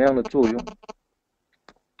有什么样的作用？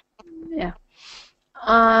 Yeah.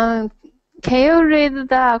 Can you read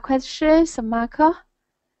the questions, Marco?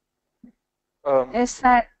 It's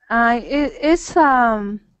that it's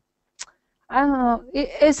I don't know.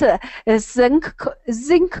 It's a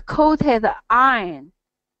zinc coated iron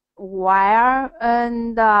wire,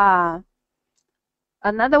 and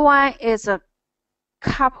another one is a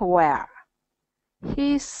copper wire.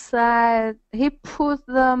 He said he put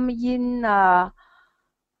them in a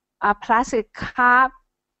plastic cup.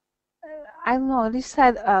 I don't know. He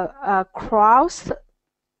said a cross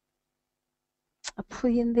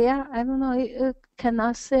put in there. I don't know. It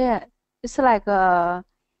cannot say it. It's like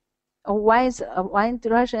one is one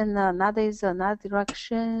direction and another is another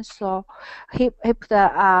direction. So he put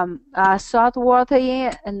salt water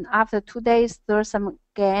in, and after 2 days there's some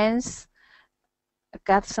gains.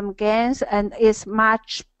 Got some gains, and it's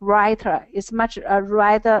much brighter. It's much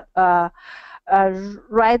brighter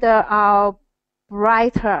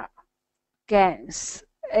gains.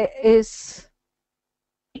 It is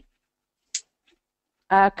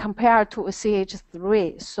compared to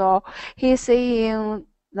CH3. So he's saying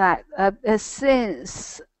that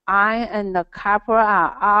since iron and the copper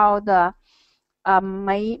are all the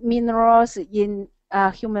minerals in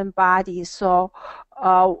human body, so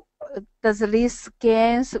does this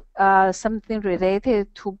gains something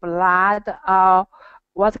related to blood, or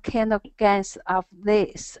what kind of gains of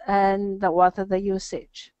this, and what are the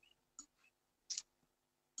usage?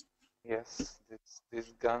 Yes,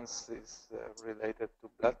 this GANS is related to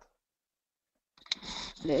blood.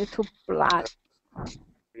 Related to blood.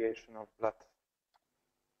 Creation of blood.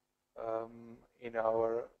 In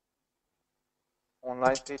our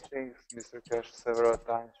online teachings, Mr. Keshe several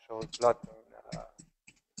times showed blood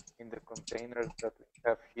in the containers that we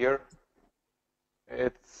have here.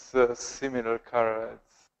 It's a similar color.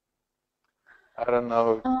 I don't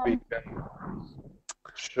know if we can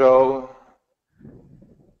show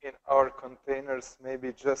in our containers,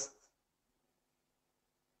 maybe just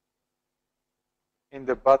in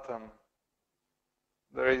the bottom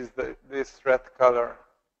there is this red color.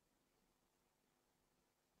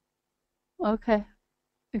 Okay,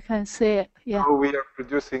 you can see it. Yeah. So we are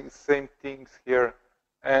producing same things here,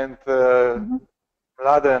 and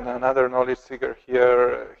Mladen, another knowledge seeker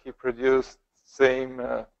here, he produced same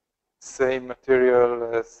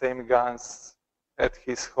material, same GANS at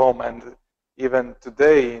his home, and even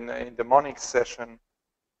today in the morning session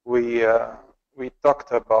we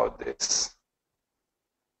talked about this.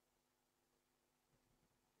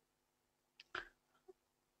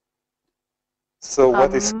 So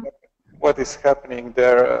what is happening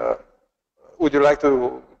there? Would you like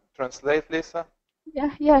to translate, Lisa?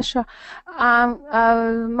 Yeah,是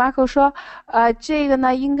，Marco 说，这个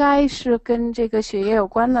呢应该是跟这个血液有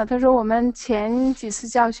关的。他说我们前几次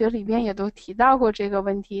教学里边也都提到过这个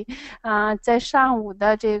问题，在上午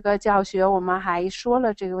的这个教学我们还说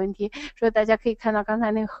了这个问题，说大家可以看到刚才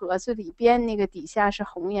那个盒子里边那个底下是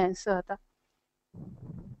红颜色的。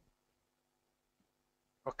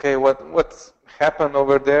Okay, what's happened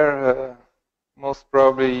over there? Most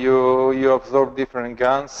probably you absorb different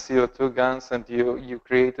GANs, CO2 GANs, and you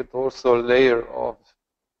created also a layer of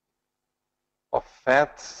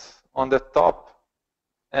fat on the top,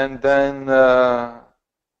 and then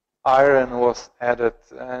iron was added,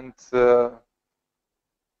 and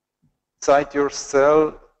inside your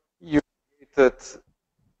cell you created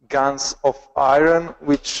GANs of iron,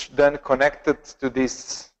 which then connected to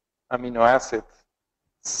this amino acid.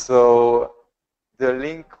 So the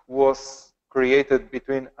link was created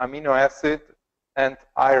between amino acid and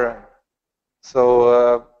iron.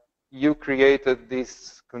 So you created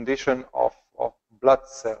this condition of blood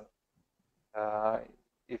cell.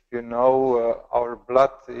 If you know, our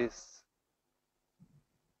blood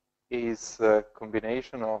is a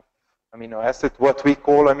combination of amino acid. What we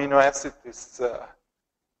call amino acid is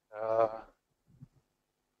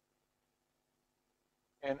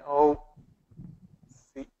NOCH,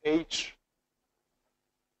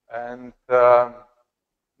 and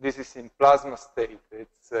this is in plasma state.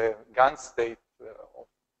 It's a GAN state of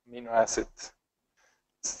amino acid.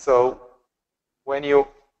 So when you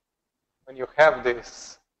have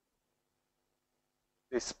this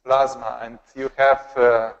plasma and you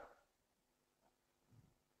have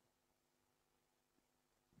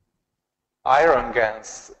iron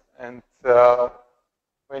GANs, and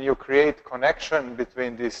when you create connection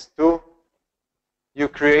between these two, you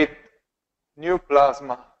create new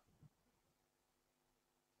plasma,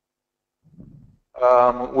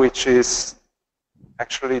 which is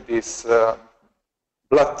actually this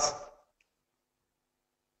red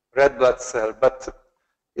blood cell. But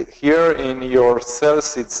here in your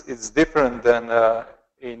cells, it's different than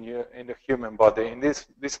in the human body. In this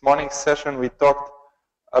morning session, we talked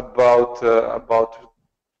about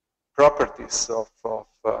properties of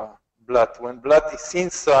blood. When blood is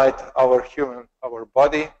inside our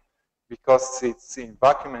body, because it's in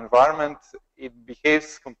vacuum environment, it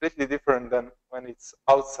behaves completely different than when it's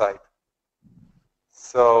outside.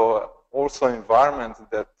 So also environment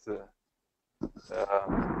that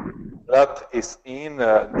blood is in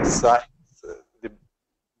decides the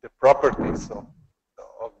properties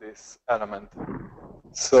of this element.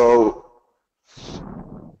 So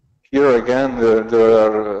here again, there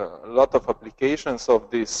are a lot of applications of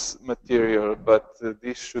this material, but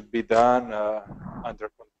this should be done under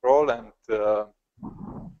control and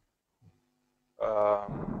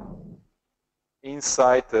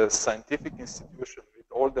inside a scientific institution with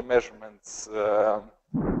all the measurements.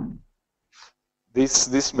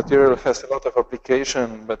 This material has a lot of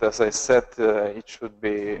application, but as I said, it should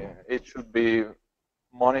be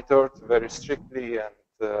monitored very strictly, and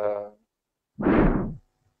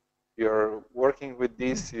you're working with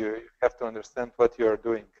this, you have to understand what you are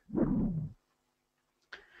doing.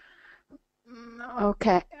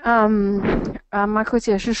 OK，Marco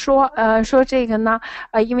解释说，说这个呢，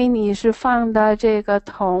因为你是放的这个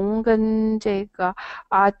铜跟这个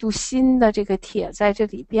镀锌的这个铁在这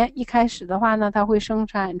里边，一开始的话呢，它会生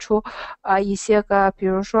产出一些个，比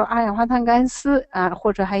如说二氧化碳干丝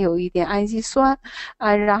或者还有一点氨基酸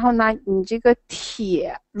然后呢，你这个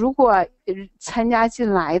铁如果参加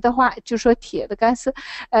进来的话，就说铁的干丝，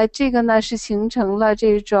这个呢是形成了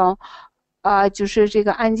这种。就是这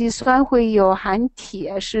个氨基酸会有含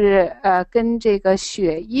铁，是跟这个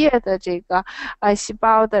血液的这个细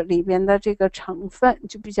胞的里边的这个成分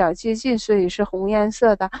就比较接近，所以是红颜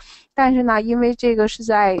色的。但是呢，因为这个是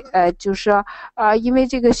在就是因为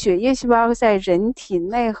这个血液细胞在人体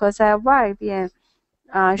内和在外边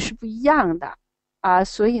是不一样的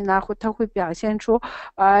所以呢它会表现出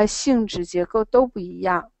性质结构都不一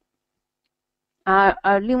样。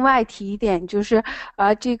另外提一点就是，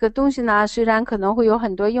这个东西呢，虽然可能会有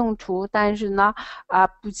很多用途，但是呢，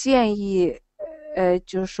不建议，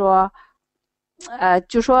就是说，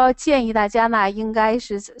建议大家呢，应该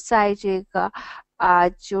是在这个，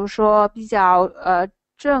就是说比较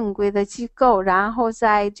正规的机构，然后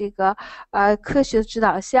在这个科学指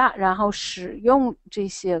导下，然后使用这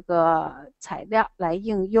些个材料来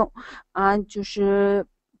应用，就是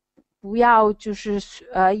不要就是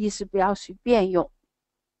意思不要随便用。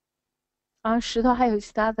石头还有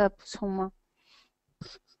其他的补充吗？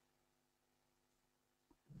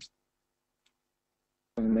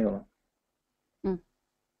没有了。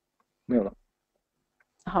没有了。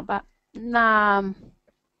好吧。那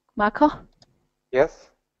Marco?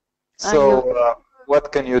 Yes. So,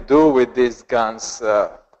 what can you do with these guns?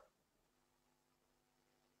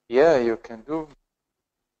 Yeah, you can do.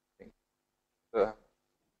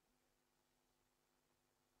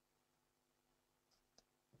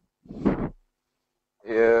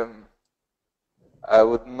 I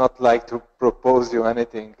would not like to propose you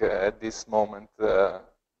anything at this moment. I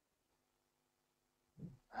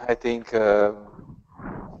think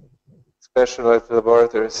specialized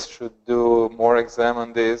laboratories should do more exam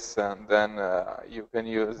on this, and then you can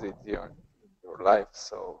use it in your life.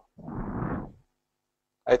 So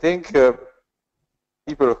I think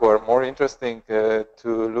people who are more interesting to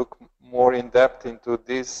look more in depth into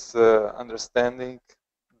this understanding,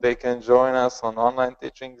 they can join us on online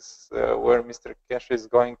teachings where Mr. Keshe is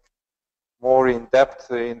going more in depth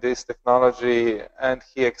in this technology, and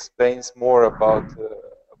he explains more about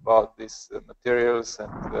these materials and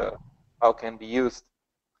how can be used.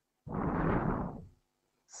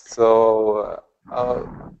 So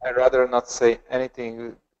I'd rather not say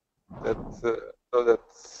anything that so that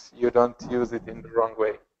you don't use it in the wrong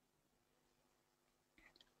way.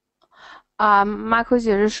 Marco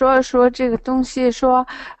解释说这个东西是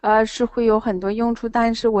会有很多用处，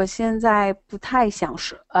但是我现在不太想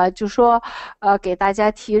说，就说给大家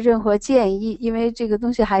提任何建议，因为这个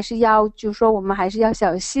东西还是要就说我们还是要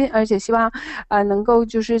小心，而且希望能够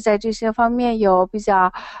就是在这些方面有比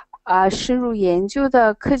较深入研究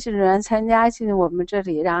的科技人员参加进我们这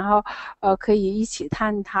里，然后可以一起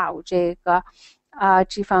探讨这个。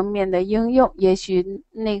这方面的应用，也许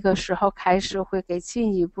那个时候开始会给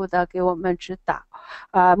进一步的给我们指导。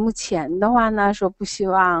目前的话呢，说不希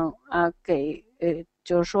望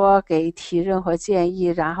就是说给提任何建议，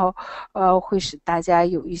然后会使大家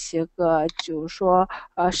有一些个就是说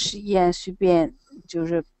实验随便就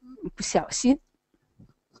是不小心。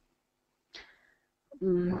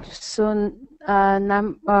So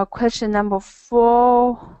question number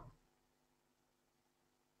 4。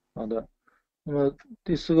好的。那么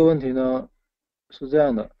第4个问题呢是这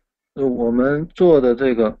样的，我们做的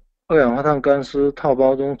这个二氧化碳干丝套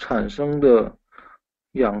包中产生的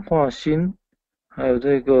氧化锌，还有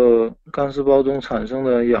这个干丝包中产生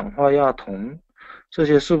的氧化亚铜，这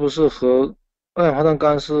些是不是和二氧化碳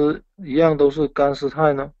干丝一样都是干丝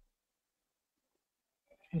态呢？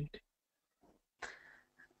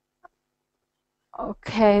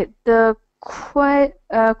 Okay, the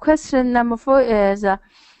question number 4 is,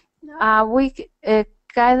 we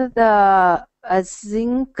get the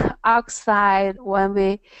zinc oxide when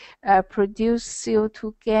we produce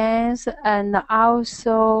CO2 gas, and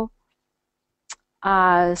also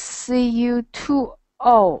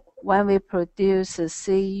Cu2O when we produce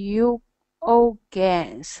CuO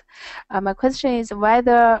gas. My question is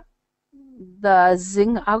whether the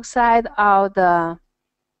zinc oxide or the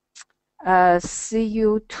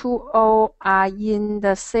Cu2O are in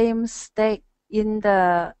the same state in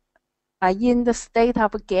the state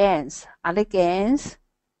of gas. Are they gas?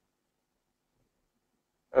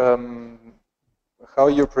 How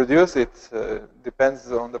you produce it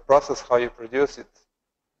depends on the process how you produce it.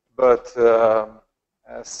 But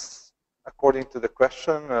as according to the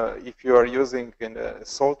question, if you are using in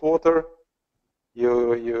salt water,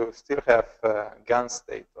 you still have gas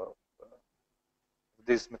state of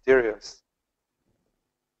these materials.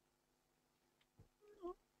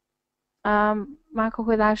 马可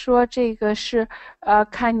回答说，这个是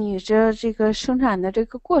看你这个生产的这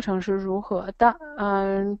个过程是如何的。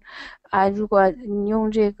如果你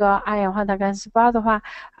用这个二氧化碳干丝包的话，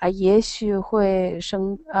也许会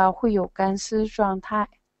会有干丝状态。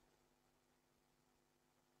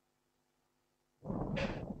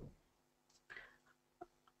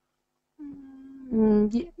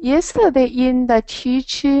Yesterday in the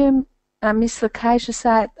teaching, Mr. Keshe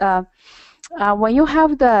said, when you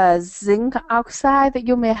have the zinc oxide,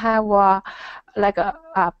 you may have like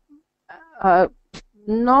a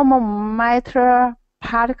normal matter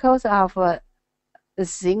particles of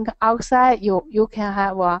zinc oxide. You can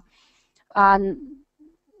have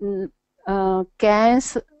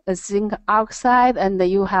gas zinc oxide, and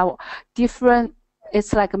you have different.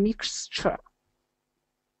 It's like a mixture.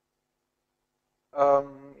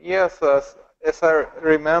 Yes, as I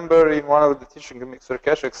remember in one of the teachings, Mr.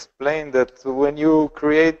 Keshe explained that when you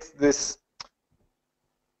create this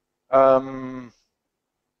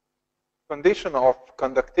condition of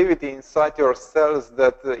conductivity inside your cells,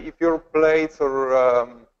 that if your plates or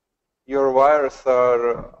your wires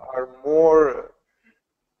are more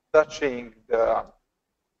touching the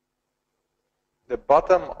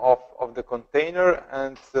bottom of the container,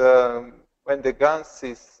 and when the gas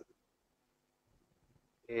is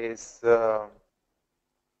is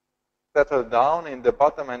settled down in the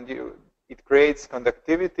bottom, and it creates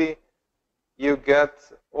conductivity. You get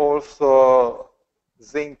also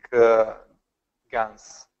zinc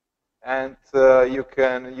guns, and you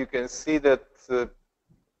can see that the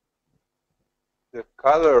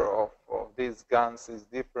color of these guns is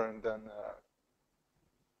different than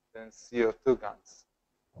CO2 guns.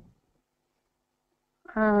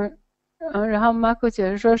 然后 Marco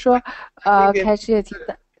解释说，开始也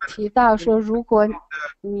提到说，如果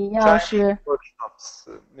你要是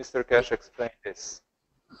Mr. Keshe explained this.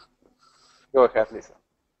 Go ahead, Lisa.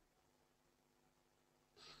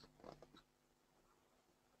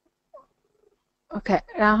 OK，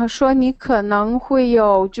 然后说你可能会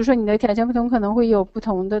有，就说你的条件不同，可能会有不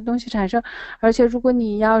同的东西产生，而且如果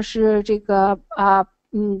你要是这个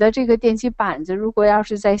你的这个电极板子如果要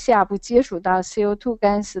是在下部接触到 CO2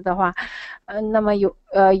 gases 的话，那么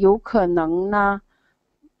有可能呢，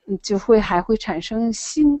就还会产生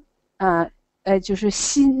就是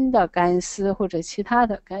新的干丝或者其他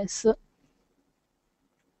的干丝。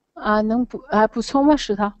能补充吗，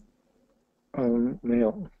石头？没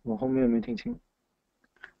有，我后面没听清。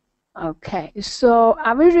Okay, so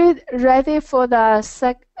are we ready for the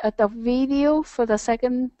video for the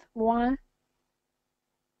second one?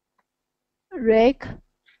 Rick?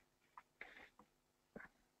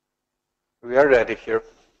 We are ready here.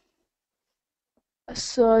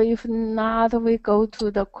 So if not, we go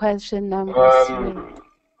to the question number 3.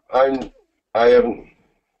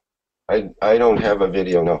 I don't have a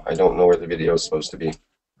video. No, I don't know where the video is supposed to be.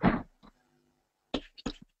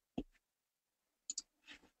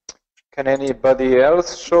 Can anybody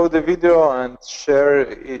else show the video and share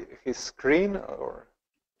his screen, or?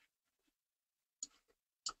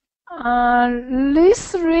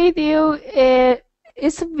 This video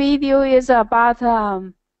its video is about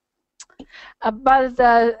the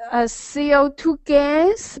CO2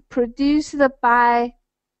 gas produced by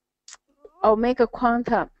Omega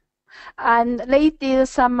Quantum, and they did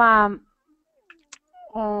some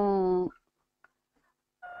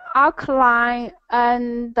alkaline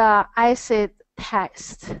and acid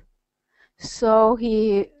test. So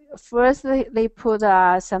they put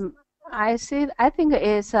some acid. I think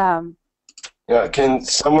it's Yeah, can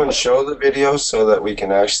someone show the video so that we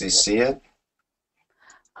can actually see it?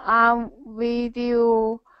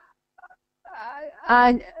 Video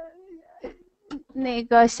那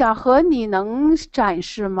个小何，你能展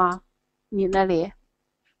示吗？你那里，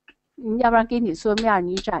要不然给你桌面，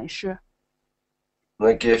你展示。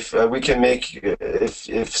Like if we can make,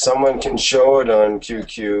 if someone can show it on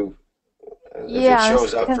QQ, if it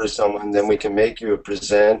shows up for someone, then we can make you a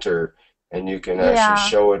presenter and you can actually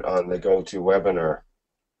show it on the GoToWebinar.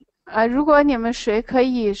 如果你们谁可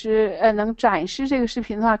以是能展示这个视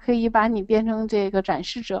频的话，可以把你变成这个展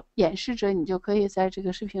示者、演示者，你就可以在这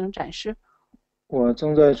个视频上展示。我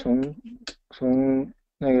正在从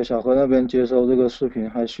那个小何那边接收这个视频，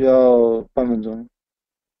还需要半分钟。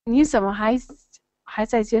你怎么还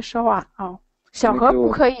在接收啊？小何不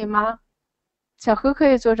可以吗？小何可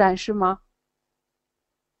以做展示吗？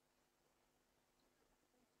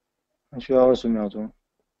还需要20秒钟。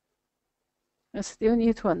I still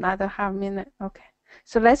need to another half minute. Okay,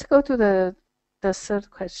 so let's go to the third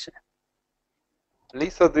question.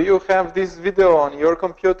 Lisa, do you have this video on your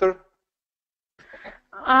computer?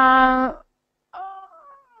 I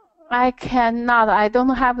cannot. I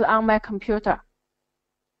don't have it on my computer.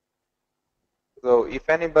 So if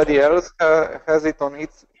anybody else has it on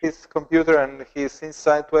his computer and he's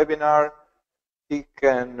inside webinar, he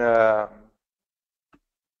can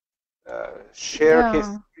share his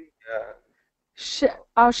screen.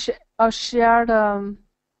 I'll share the.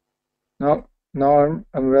 Now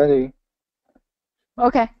I'm ready.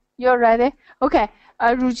 Okay, you're ready. Okay,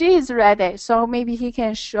 Ruji is ready, so maybe he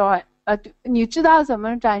can show it. 你知道怎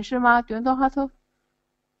么展示吗？ Do you know how to?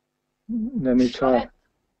 Let me try.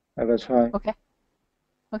 I will try. Okay.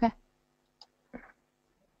 Okay.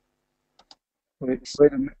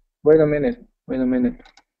 Wait a minute.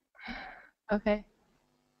 Okay.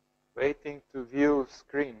 Waiting to view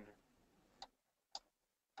screen.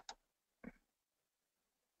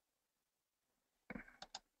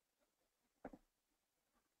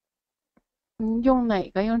 你用哪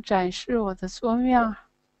个？用展示我的桌面。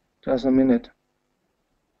Just a minute.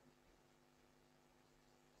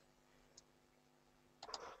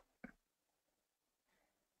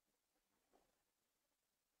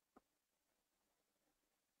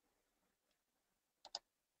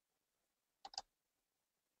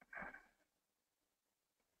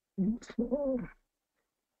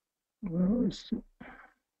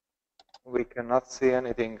 We cannot see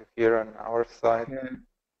anything here on our side. Yeah.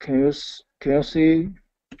 Can you see?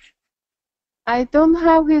 I don't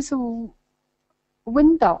have his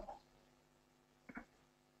window.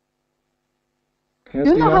 Can you Do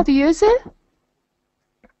you see know how now? to use it?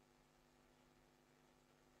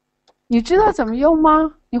 你知道怎么用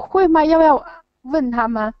吗？你会吗？要不要问他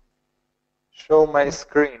们？ Show my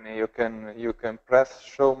screen. You can press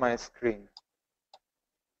show my screen.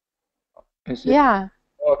 Is it? Yeah.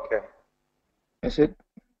 Okay. Is it?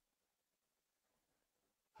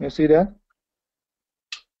 You see that?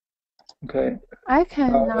 Okay. I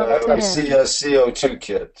cannot I see a CO2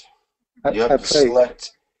 kit. You have to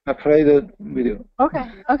select. I play the video. Okay.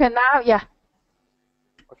 Okay. Now, yeah.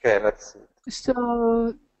 Okay. Let's see.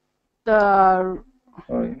 So the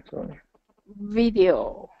Sorry.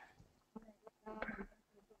 video.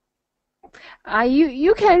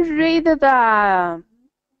 You can read the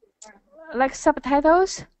like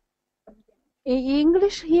subtitles in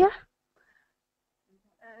English here.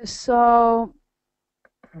 So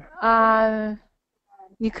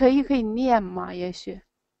你可以念吗？也许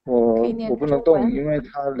我不能动，因为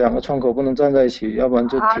它两个窗口不能站在一起，要不然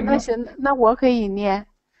就停了。那行，那我可以念。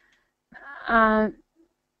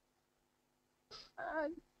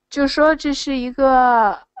就说这是一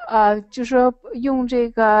个就说用这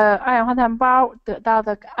个二氧化碳包得到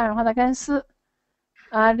的二氧化碳干丝。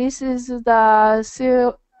This is the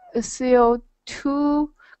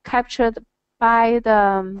CO2 captured by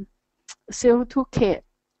the CO2 kit.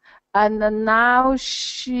 And now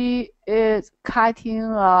she is cutting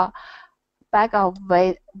a bag of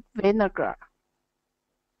vinegar.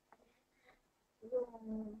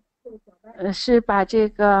 是把这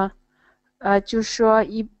个就说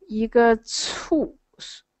一个醋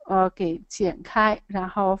给剪开，然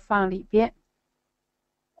后放里边。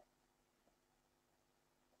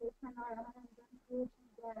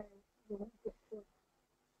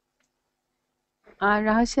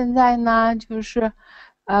然后现在呢，就是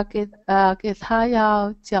给它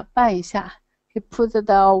要搅拌一下。He put the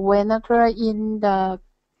vinegar in the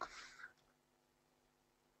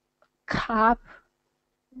cup.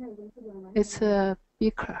 It's a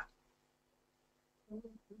beaker.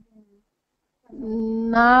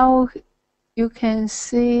 Now you can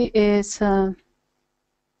see it's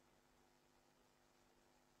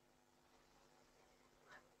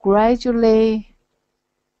gradually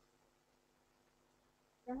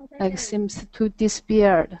like seems to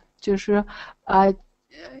disappear. 就是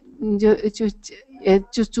你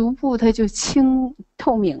就逐步它就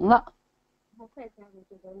透明了。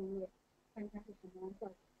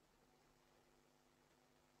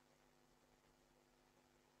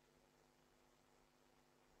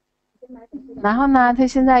然后呢，他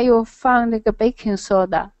现在又放那个 baking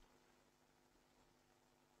soda，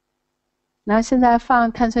 然后现在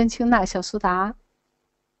放碳酸氢钠小苏打。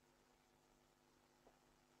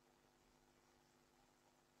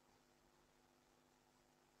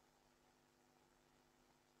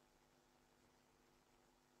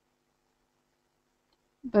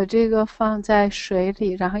把这个放在水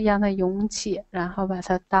里，然后让它溶解，然后把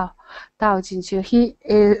它倒进去。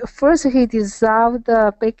First he dissolved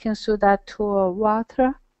the baking soda to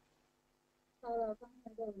water.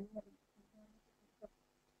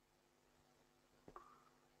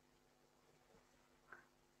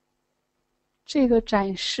 这个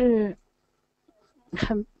展示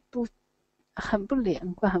很不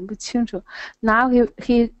连贯，很不清楚。Now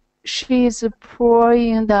she is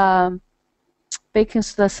pouring the baking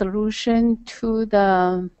soda solution to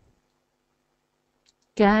the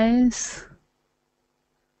gas.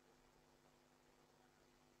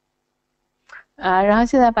 然后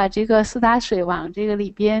现在把这个苏打水往这个里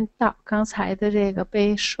边倒，刚才的这个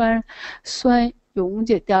被酸溶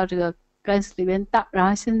解掉这个 gas 里边倒，然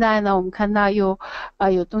后现在呢，我们看到有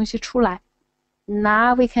东西出来。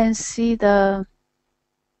Now we can see the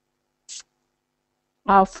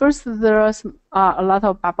first there's a lot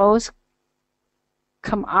of bubbles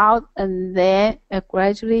come out, and then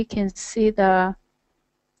gradually can see the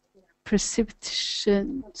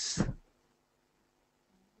precipitations.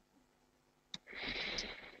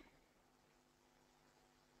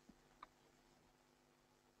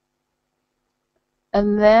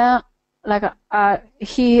 And then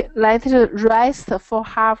he let it rest for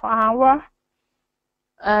half hour,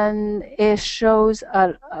 and it shows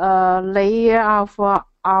a layer of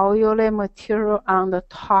oily material on the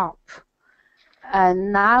top.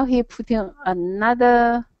 And now he putting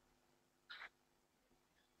another,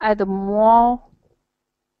 add more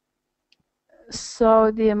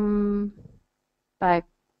sodium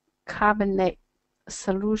bicarbonate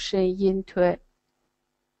solution into it.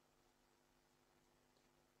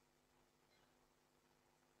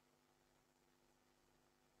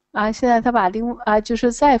 现在他把就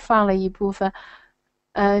是再放了一部分，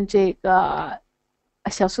这个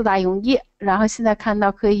小苏打溶液，然后现在看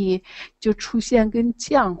到可以就出现跟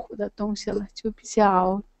浆糊的东西了，就比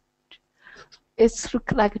较 ，it's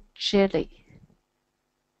look like jelly.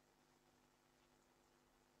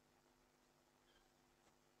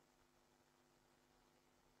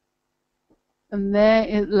 And then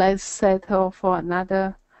it let's settle for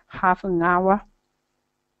another half an hour.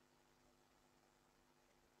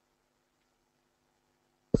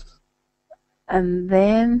 And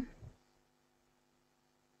then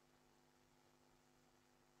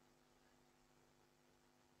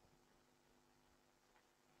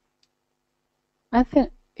I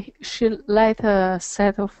think she let her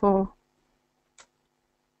settle for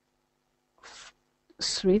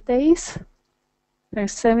 3 days, like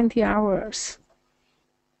 70 hours.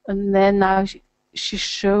 And then now she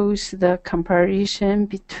shows the comparison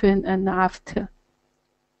between and after.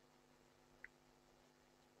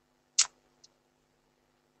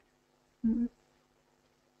 Mm.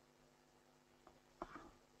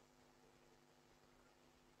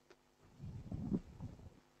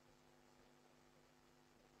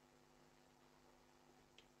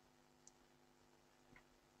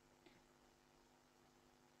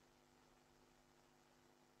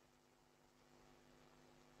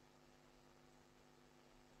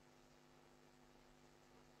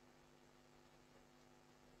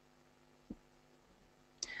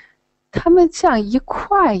 它们像一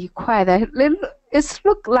块一块的 ，it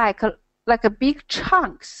look like a big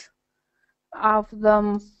chunks of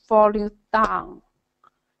them falling down.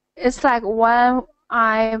 It's like when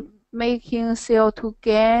I'm making CO2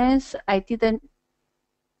 gas, I didn't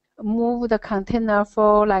move the container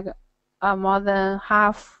for like more than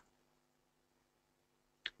half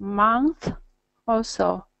month or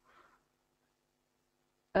so,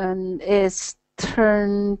 and it's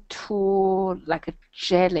turned to like a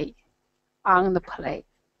jelly on the plate.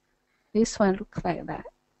 This one looks like that.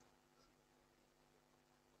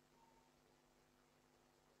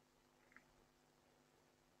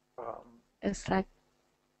 It's like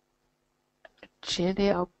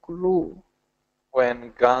jelly or glue.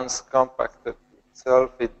 When GANs compacted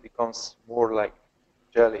itself, it becomes more like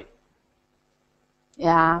jelly.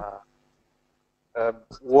 Yeah.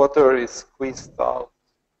 Water is squeezed out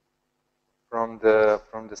from the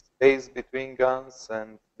space between GANs,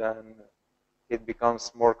 and then it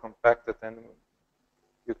becomes more compacted, and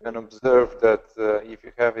you can observe that if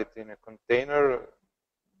you have it in a container,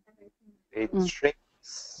 it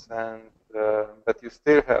shrinks, and but you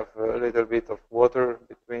still have a little bit of water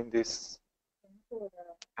between these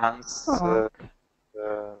GANs.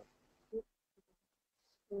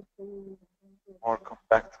 More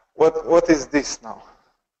compact. What is this now?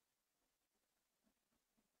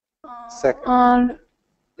 Second.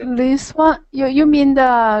 This one, you mean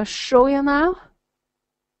the showing now?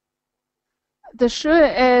 The show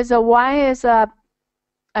is one is a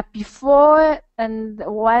before and the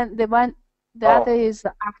other is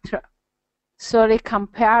after. So they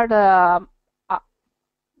compare the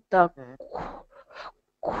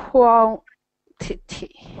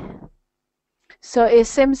quantity. So it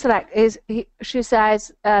seems like she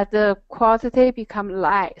says the quantity become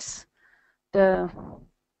less.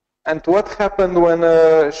 And what happened when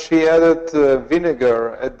she added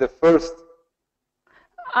vinegar at the first?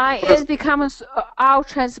 It becomes all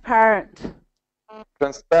transparent.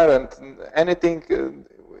 Transparent. Anything?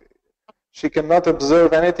 She cannot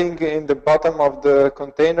observe anything in the bottom of the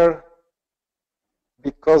container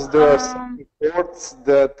because there are some reports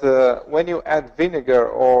that when you add vinegar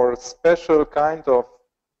or special kind of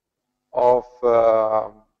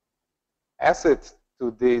acid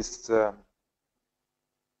to these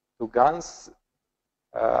to GANs,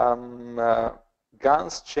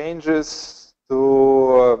 GANs changes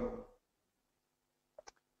to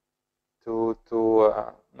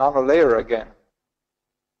nano-layer again.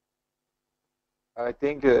 I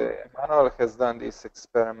think Emmanuel has done this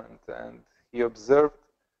experiment, and he observed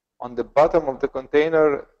on the bottom of the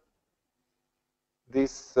container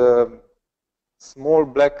these small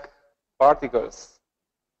black particles.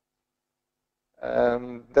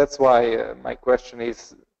 That's why my question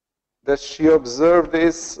is, does she observe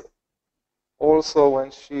this also when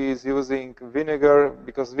she is using vinegar?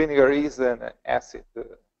 Because vinegar is an acid.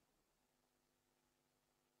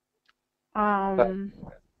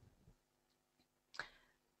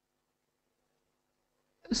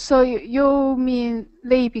 So you mean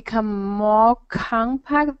they become more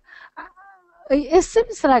compact? It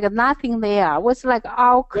seems like nothing there. It was like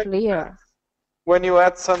all clear. When you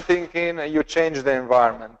add something in, you change the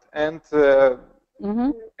environment, and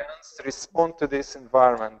gans respond to this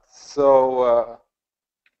environment. So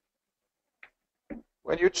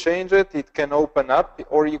when you change it, it can open up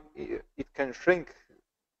or it can shrink.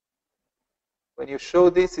 When you show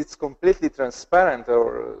this, it's completely transparent,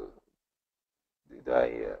 or did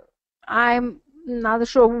I? I'm not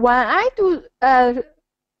sure. When I do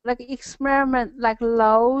like experiment like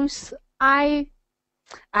those, I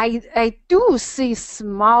do see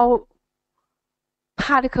small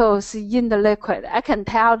particles in the liquid. I can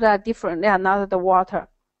tell they're different. They are not the water.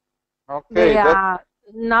 Okay, they are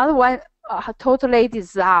not one totally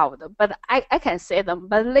dissolved, but I can see them,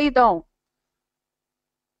 but they don't.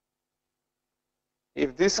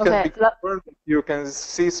 If this can be confirmed, you can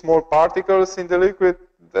see small particles in the liquid.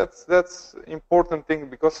 That's important thing,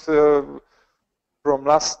 because from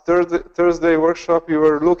last Thursday workshop, you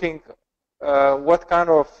were looking what kind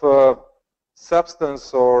of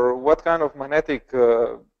substance or what kind of magnetic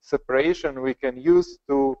separation we can use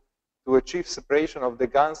to achieve separation of the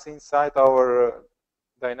GANs inside our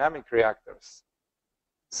dynamic reactors.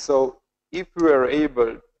 So if we are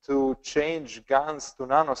able to change GANs to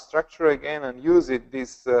nanostructure again and use it,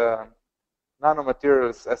 these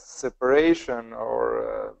nanomaterials as separation,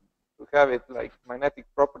 or to have it like magnetic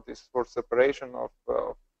properties for separation of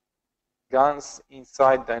GANs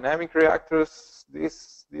inside dynamic reactors,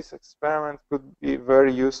 this experiment could be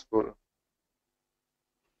very useful.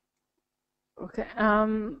 OK，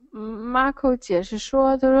 Marco 解释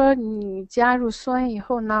说，他说你加入酸以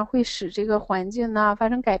后呢，会使这个环境呢发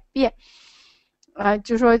生改变，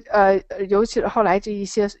就说尤其是后来这一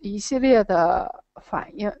系列的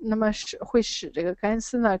反应，那么会使这个干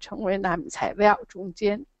丝呢成为纳米材料，中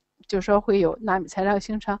间就说会有纳米材料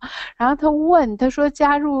形成。然后他说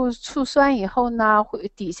加入醋酸以后呢，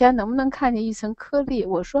底下能不能看见一层颗粒？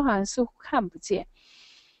我说好像似乎看不见。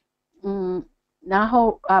然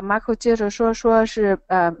后Marco 接着说是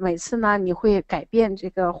每次呢你会改变这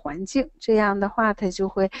个环境，这样的话它就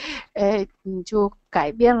会你就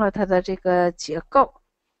改变了它的这个结构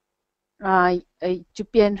就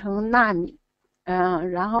变成纳米。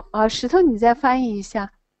然后石头你再翻译一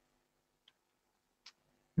下。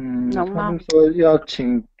能吗？他们说要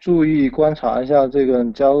请注意观察一下这个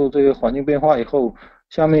加入这个环境变化以后，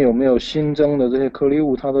下面有没有新增的这些颗粒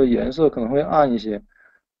物，它的颜色可能会暗一些。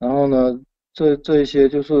然后呢，这一些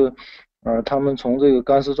就是他们从这个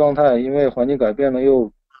干湿状态，因为环境改变了，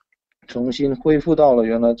又重新恢复到了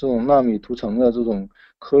原来这种纳米涂层的这种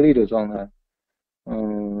颗粒的状态。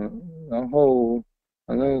然后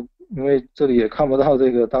反正因为这里也看不到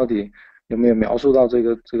这个到底有没有描述到这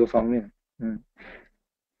个方面。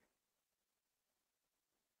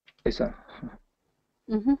I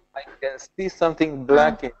can see something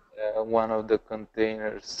black in one of the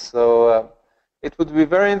containers, so it would be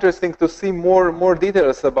very interesting to see more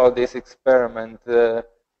details about this experiment.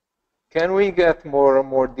 Can we get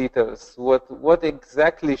more details? What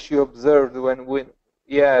exactly she observed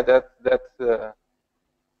that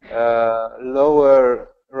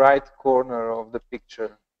lower right corner of the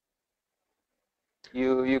picture?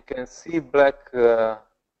 You can see black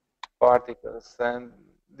particles, and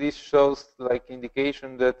this shows like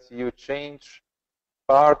indication that you change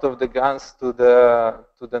part of the GANs to the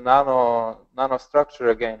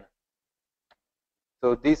nanostructure again.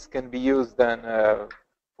 So this can be used then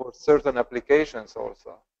for certain applications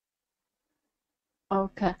also.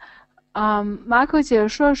 OK， Marco 姐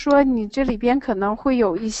说你这里边可能会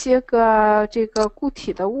有一些个这个固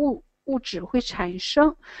体的物质会产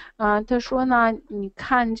生。他说呢，你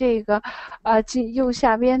看这个右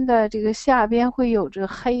下边的这个下边会有着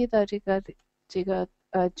黑的这个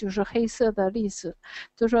就是黑色的粒子。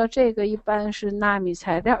就说这个一般是纳米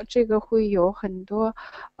材料，这个会有很多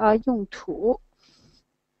用途。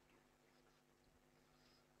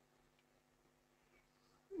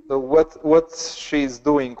So what she's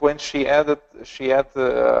doing when she added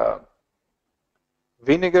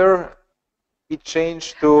vinegar, it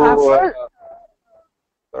changed to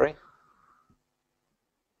sorry.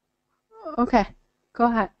 Okay, go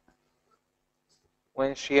ahead.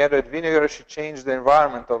 When she added vinegar, she changed the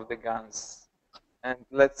environment of the GANs. And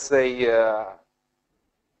let's say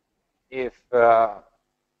if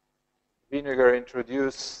vinegar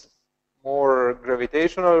introduced more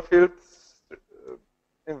gravitational field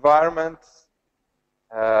environment,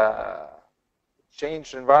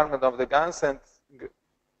 change the environment of the GANs, and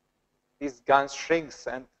these GANs shrinks.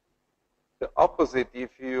 And the opposite,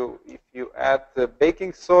 if you add the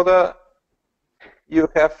baking soda, you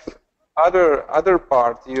have other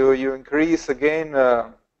part. You increase again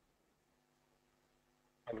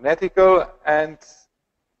magnetical, and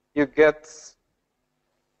you get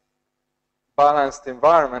balanced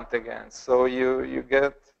environment again. So you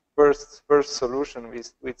get first solution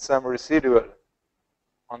with some residual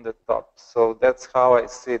on the top. So that's how I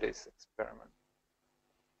see this experiment.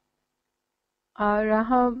 然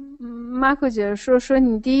后Marco 姐说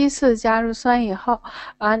你第一次加入酸以后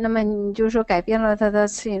那么你就说改变了它的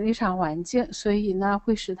磁引力场环境，所以呢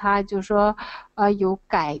会使它就说有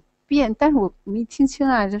改变，但是我没听清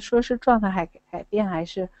啊，就说是状态改变还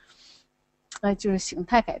是就是形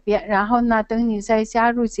态改变。然后呢，等你再加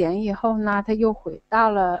入碱以后呢，它又回到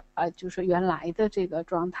了就是原来的这个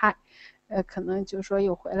状态，可能就说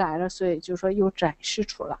又回来了，所以就说又展示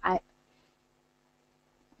出来。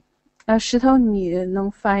石头，你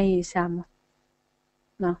能翻译一下吗？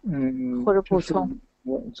或者补充？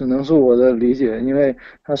我只能说我的理解，因为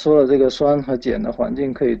他说了这个酸和碱的环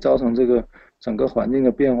境可以造成这个整个环境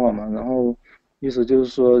的变化嘛，然后意思就是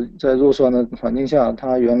说，在弱酸的环境下，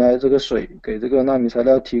它原来这个水给这个纳米材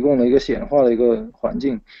料提供了一个显化的一个环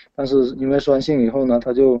境，但是因为酸性以后呢，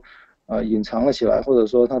它就隐藏了起来，或者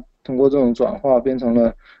说它通过这种转化变成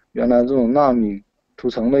了原来这种纳米涂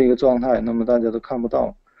层的一个状态，那么大家都看不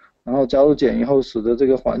到。然后加入碱以后，使得这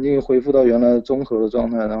个环境恢复到原来的中和的状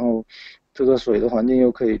态，然后这个水的环境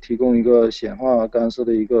又可以提供一个显化干湿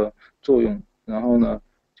的一个作用，然后呢，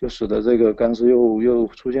就使得这个干湿又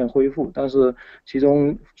出现恢复。但是其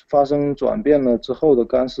中发生转变了之后的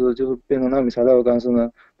干湿，就是变成纳米材料的干湿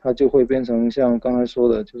呢，它就会变成像刚才说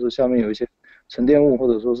的，就是下面有一些沉淀物，或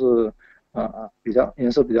者说是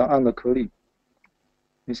颜色比较暗的颗粒。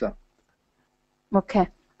Lisa。Okay.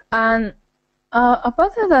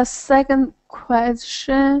 About the second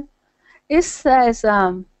question, it says,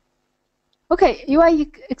 okay, you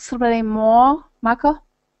want to explain more, Marco?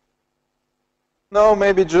 No,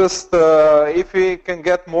 maybe just if we can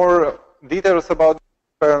get more details about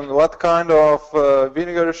what kind of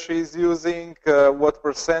vinegar she's using, what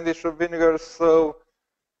percentage of vinegar, so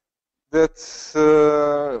that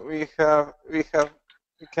we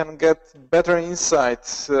can get better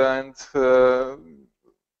insights and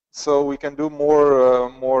so we can do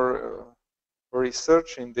more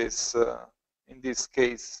research in this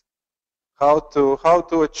case. How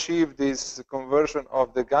to achieve this conversion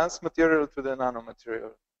of the GANS material to the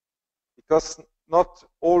nanomaterial? Because not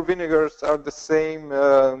all vinegars are the same.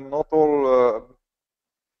 Not all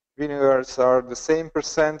vinegars are the same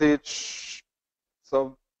percentage.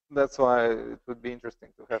 So that's why it would be interesting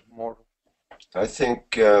to have more. I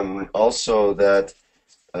think also that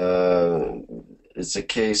it's a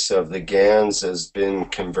case of the GANS has been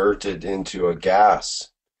converted into a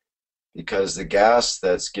gas, because the gas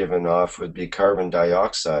that's given off would be carbon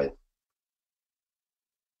dioxide.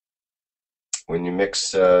 When you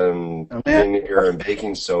mix vinegar and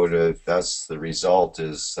baking soda, that's the result.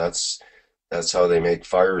 That's how they make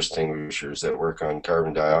fire extinguishers that work on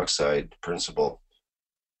carbon dioxide principle.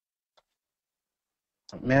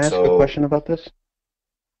 May I ask a question about this?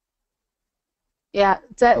 Yeah,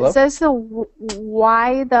 that's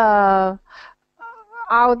why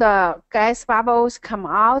all the gas bubbles come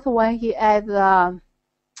out when he add the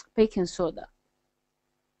baking soda.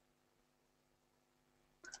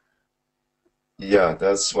 Yeah,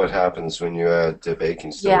 that's what happens when you add the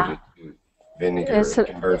baking soda to vinegar. It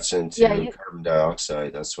converts into carbon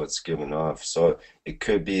dioxide. That's what's given off. So it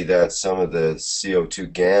could be that some of the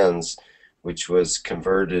CO2 GANS, which was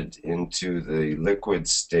converted into the liquid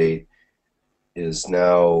state, is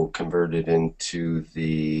now converted into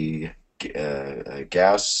the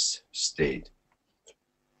gas state.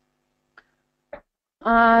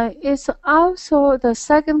 It's also the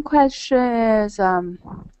second question is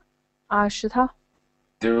Shita?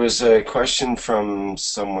 There was a question from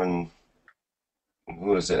someone. Who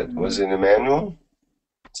was it? Was it Emmanuel?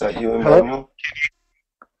 Is that you, Emmanuel? Hello?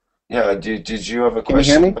 Yeah. Did you have a Can you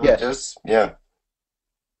hear question me? about Yes. this? Yeah.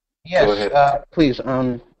 Yes. Go ahead. Please.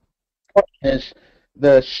 Question is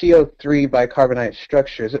the CO3 bicarbonate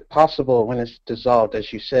structure. Is it possible when it's dissolved,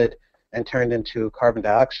 as you said, and turned into carbon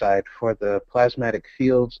dioxide, for the plasmatic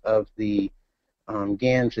fields of the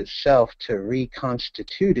GANS itself to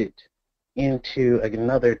reconstitute it into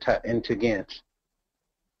another into GANS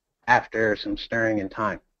after some stirring in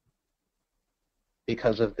time,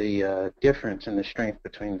 because of the difference in the strength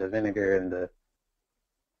between the vinegar and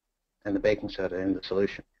the baking soda in the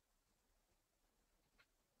solution?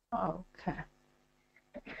 Okay.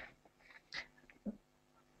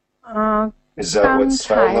 Is that what's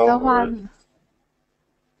found though?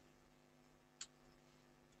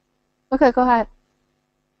 Okay, go ahead.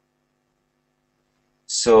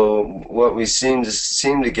 So what we seem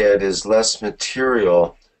to get is less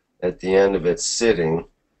material at the end of it sitting.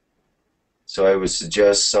 So I would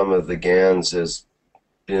suggest some of the GANS has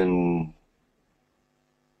been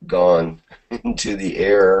gone into the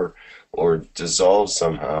air or dissolved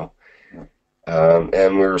somehow.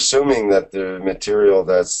 And we're assuming that the material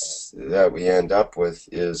that we end up with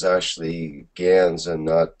is actually GANs and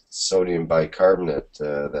not sodium bicarbonate.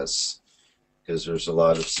 That's because there's a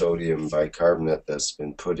lot of sodium bicarbonate that's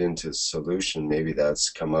been put into solution. Maybe that's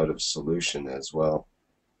come out of solution as well.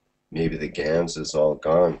 Maybe the GANs is all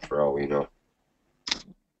gone for all we know.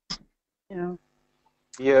 Yeah.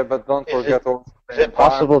 Yeah, but don't forget also is it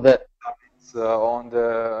possible that on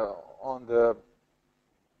the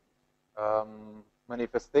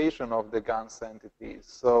manifestation of the GANs entities.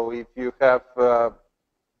 So if you have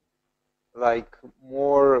like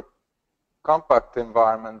more compact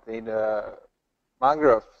environment in a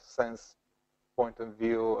mangrove sense point of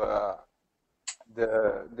view,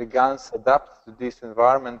 the GANs adapts to this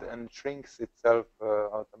environment and shrinks itself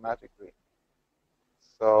automatically.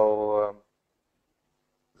 So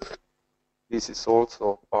this is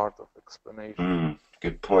also part of explanation.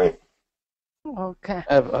 Good point. Okay.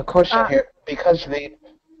 I have a question here. Because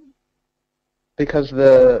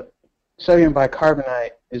the sodium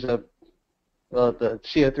bicarbonate is the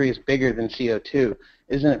CO3 is bigger than CO2,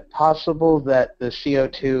 isn't it possible that the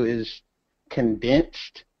CO2 is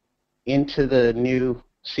condensed into the new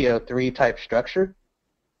CO3 type structure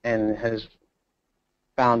and has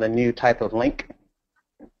found a new type of link?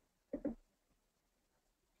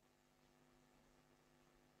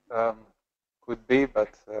 Could be,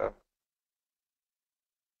 but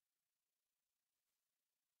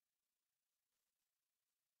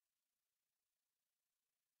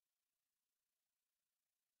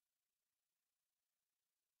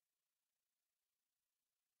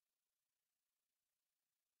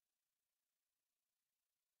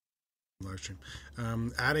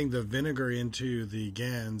adding the vinegar into the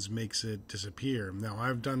GANs makes it disappear. Now,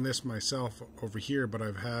 I've done this myself over here, but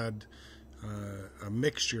I've had a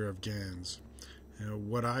mixture of GANs.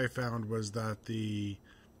 What I found was that the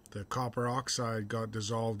copper oxide got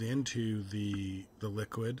dissolved into the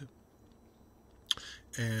liquid,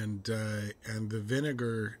 and the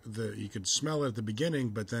vinegar, you could smell it at the beginning,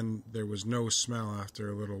 but then there was no smell after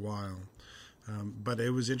a little while. But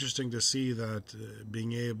it was interesting to see that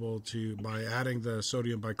being able to, by adding the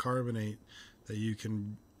sodium bicarbonate, that you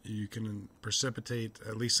can precipitate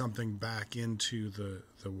at least something back into the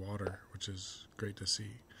water, which is great to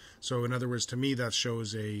see. So in other words, to me, that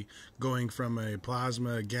shows going from a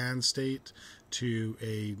plasma GAN state to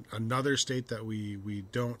another state that we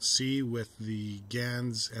don't see with the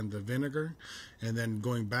GANs and the vinegar, and then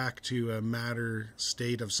going back to a matter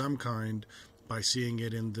state of some kind by seeing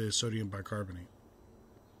it in the sodium bicarbonate.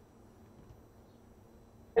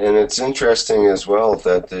 And it's interesting as well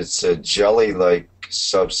that it's a jelly-like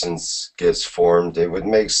substance gets formed. It would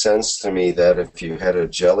make sense to me that if you had a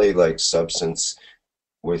jelly-like substance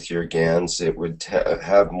with your GANs, it would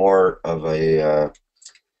have more of a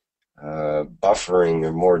buffering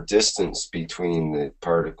or more distance between the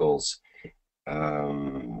particles,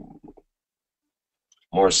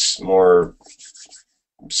 more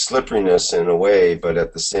slipperiness in a way, but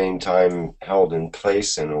at the same time held in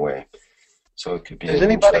place in a way. So it could be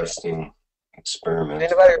an interesting experiment.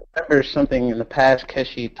 Does anybody remember something in the past?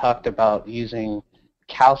 Keshe talked about using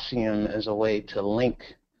calcium as a way to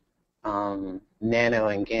link nano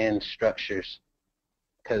and GAN structures,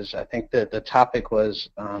 because I think that the topic was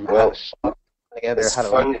how to swap together.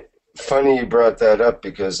 Funny you brought that up,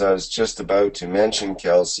 because I was just about to mention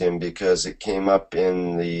calcium, because it came up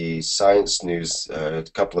in the science news a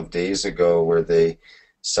couple of days ago, where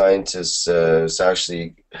scientists, it's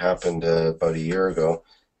actually happened about a year ago,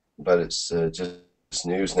 but it's just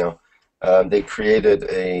news now. They created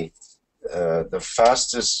the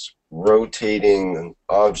fastest rotating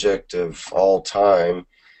object of all time.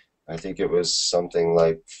 I think it was something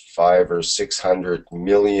like 500 or 600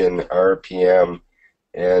 million RPM.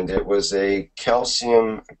 And it was a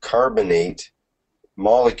calcium carbonate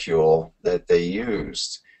molecule that they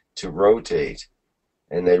used to rotate.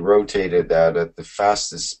 And they rotated that at the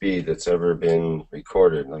fastest speed that's ever been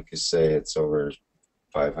recorded. Like I say, it's over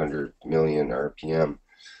 500 million RPM.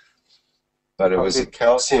 But it was a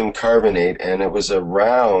calcium carbonate, and it was a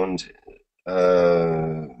round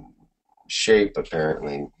shape,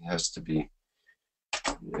 apparently. It has to be.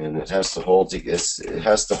 And it has to hold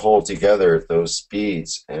together at those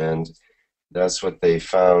speeds, and that's what they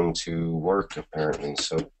found to work, apparently.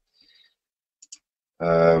 So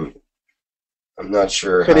I'm not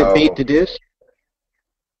sure. Could it be deduced?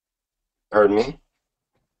 Pardon me?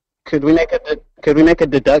 Could we make a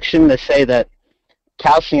deduction to say that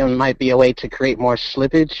calcium might be a way to create more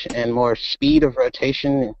slippage and more speed of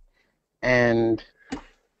rotation, and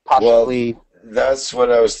possibly That's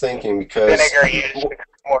what I was thinking, because vinegar used to cause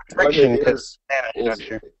more what friction it because is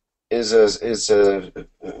nanostructure. is a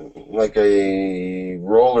like a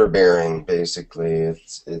roller bearing. Basically,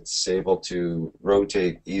 it's able to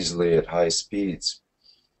rotate easily at high speeds,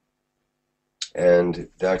 and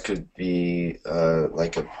that could be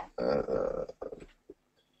like a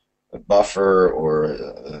buffer, or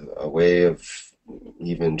a way of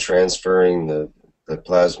even transferring the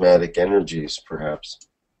plasmatic energies, perhaps.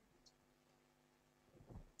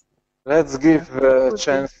 Let's give a Would be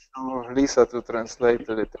chance to Lisa to translate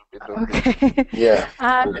a little bit of this. OK Yeah,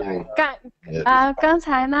 啊 we're going 刚 yeah. 刚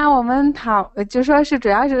才呢，我们就说是主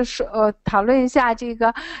要是讨论一下这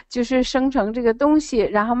个就是生成这个东西，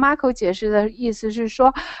然后 Marco 解释的意思是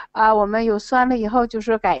说，我们有酸了以后就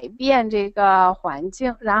是改变这个环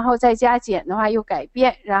境，然后再加碱的话又改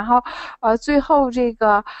变，然后最后这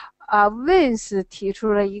个。Vince 提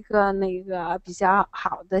出了一个那个比较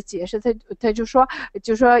好的解释，他就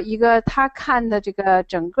说一个他看的这个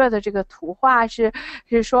整个的这个图画是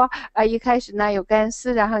说，一开始呢有干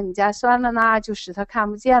丝，然后你加酸了呢，就使它看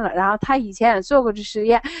不见了。然后他以前也做过这实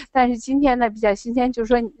验，但是今天呢比较新鲜，就是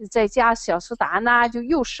说你再加小苏打呢，就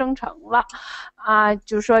又生成了。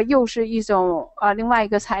就是说又是一种另外一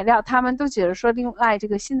个材料，他们都觉得说另外这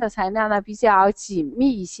个新的材料呢比较紧密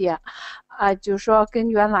一些。就是说跟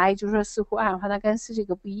原来就是说似乎二氧化碳干丝这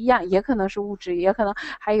个不一样，也可能是物质，也可能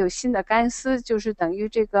还有新的干丝，就是等于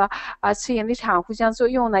这个磁引力场互相作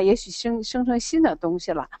用呢，也许生成新的东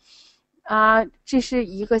西了。这是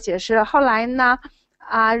一个解释。后来呢，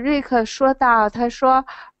瑞克说到，他说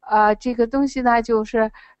这个东西呢就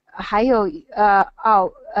是还有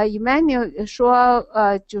Emmanuel 说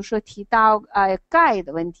就说提到钙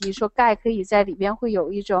的问题，说钙可以在里边会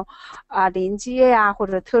有一种连接呀或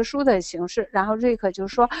者特殊的形式。然后瑞克就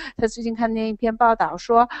说他最近看见一篇报道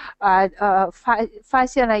说发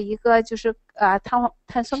现了一个就是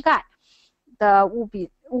碳酸钙的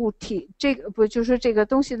物体，这个不就是这个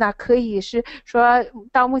东西呢？可以是说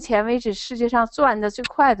到目前为止世界上转的最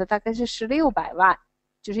快的大概是1600万。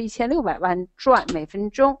就是1600万转每分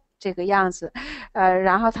钟这个样子，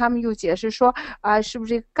然后他们又解释说，是不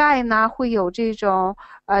是这个钙呢会有这种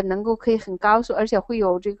能够可以很高速，而且会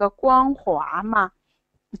有这个光滑嘛，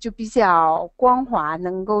就比较光滑，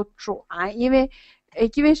能够转，因为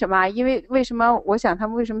什么？因为为什么？我想他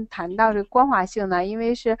们为什么谈到这个光滑性呢？因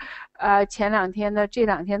为是这两天的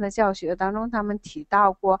教学当中，他们提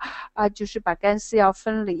到过就是把干丝要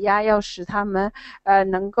分离呀，要使他们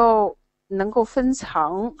能够分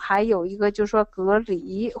层，还有一个就是说隔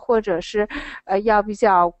离，或者是要比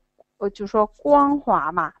较就说光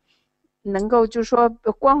滑嘛，能够就说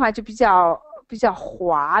光滑就比较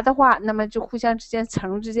滑的话，那么就互相之间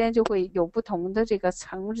层之间就会有不同的这个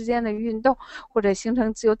层之间的运动，或者形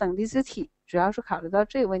成自由等离子体，主要是考虑到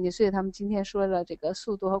这个问题，所以他们今天说了这个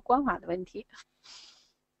速度和光滑的问题。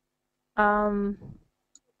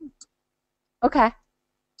OK,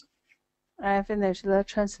 I finished the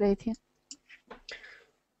translating.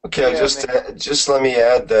 Okay, just let me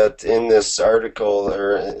add that in this article,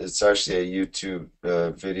 or it's actually a YouTube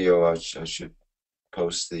video, I should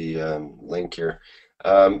post the link here,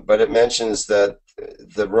 but it mentions that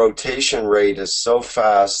the rotation rate is so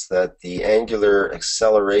fast that the angular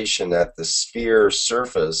acceleration at the sphere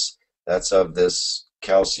surface, that's of this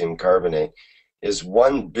calcium carbonate, is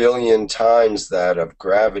 1 billion times that of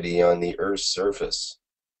gravity on the Earth's surface.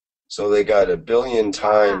 So they got 1 billion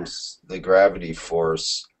times the gravity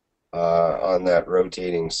force on that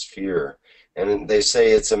rotating sphere. And they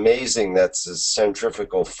say it's amazing that the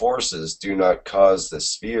centrifugal forces do not cause the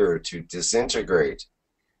sphere to disintegrate.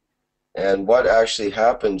 And what actually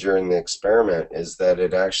happened during the experiment is that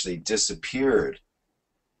it actually disappeared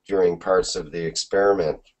during parts of the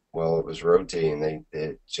experiment while it was rotating.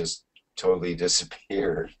 It just totally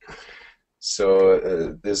disappeared.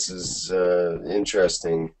 So this is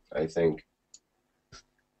interesting, I think.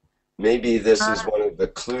 Maybe this is one of the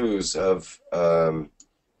clues of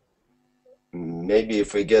maybe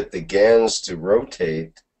if we get the GANs to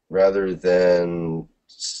rotate rather than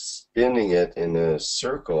spinning it in a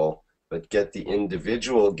circle, but get the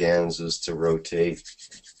individual GANs to rotate,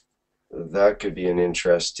 that could be an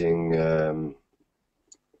interesting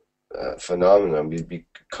phenomenon. We'd be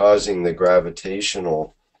causing the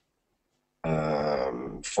gravitational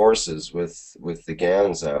forces with the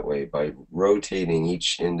GANs that way by rotating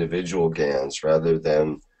each individual GANs rather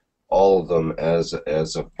than all of them as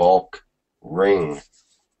a bulk ring.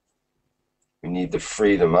 We need to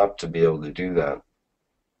free them up to be able to do that.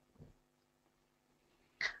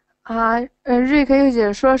 瑞克又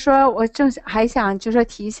姐说，我还想就是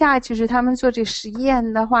提一下，就是他们做这实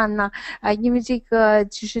验的话呢，因为这个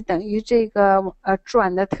就是等于这个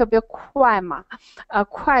转的特别快嘛，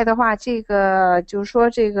快的话，这个就是说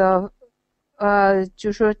这个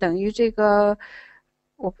就是说等于这个。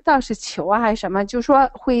我不知道是球啊还是什么，就说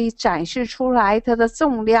会展示出来它的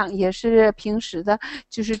重量，也是平时的，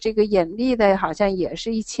就是这个引力的，好像也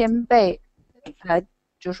是1000倍，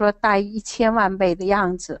就说大于1000万倍的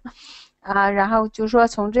样子，然后就说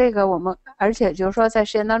从这个我们，而且就是说在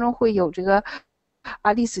实验当中会有这个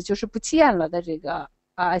粒子就是不见了的这个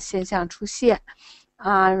现象出现。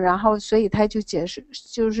然后所以他就解释，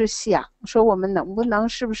就是想说我们能不能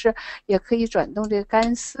是不是也可以转动这个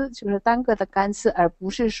干丝，就是单个的干丝，而不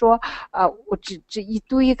是说我只一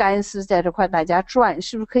堆干丝在这块大家转，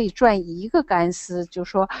是不是可以转一个干丝，就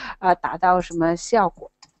说达到什么效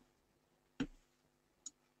果？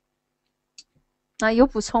有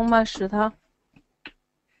补充吗，石头？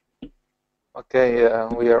 Okay,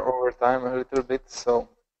 we are over time a little bit, so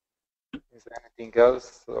is there anything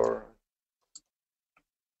else or?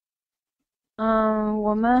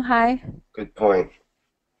 我们还 Good point.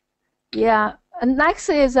 Yeah. Next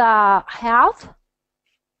is health.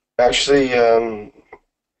 Actually,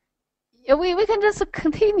 Yeah, we can just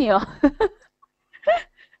continue.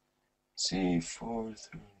 see, 4,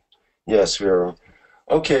 3. Yes, we are.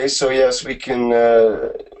 Okay, so yes, we can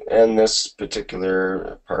end this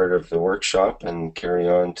particular part of the workshop and carry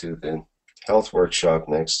on to the health workshop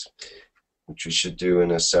next, which we should do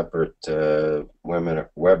in a separate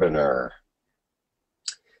webinar.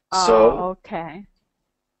 So, okay.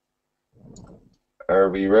 are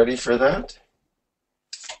we ready for that?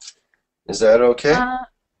 Is that okay?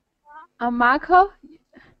 Marco?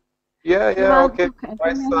 Yeah, okay.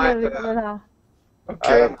 My Come side, here a little. I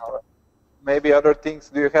Okay. don't know. Maybe other things.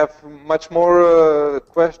 Do you have much more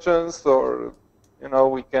questions, or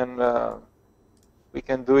we can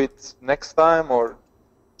do it next time, or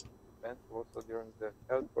also during the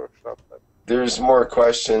health workshop? There's more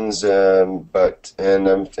questions, but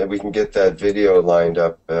we can get that video lined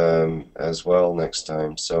up as well next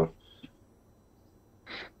time. So.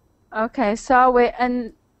 Okay, so we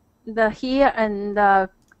end here and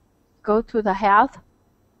go to the health.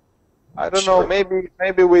 I don't Sure. know.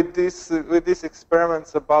 Maybe with these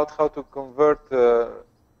experiments about how to convert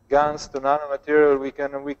GANs to nanomaterial, we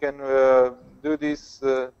can do these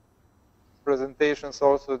presentations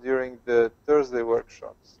also during the Thursday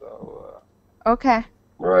workshop. So. Okay.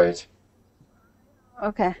 Right.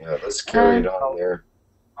 Okay. Yeah, let's carry it on there.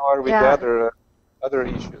 How are we the other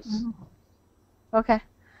issues? Okay.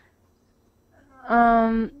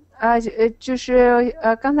 就是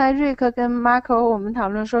刚才瑞克跟 Marco 我们讨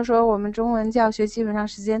论说我们中文教学基本上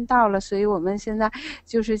时间到了，所以我们现在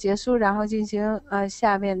就是结束，然后进行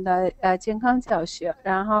下面的健康教学。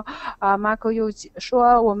然后Marco 又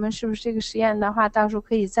说我们是不是这个实验的话，到时候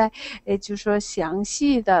可以再就是说详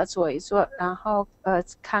细的做一做，然后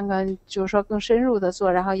看看就是说更深入的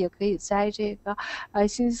做，然后也可以在这个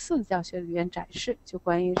星期四的教学里面展示，就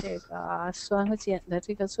关于这个酸和碱的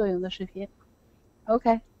这个作用的视频。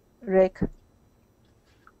Okay, Rick.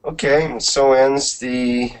 Okay, so ends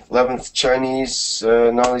the 11th Chinese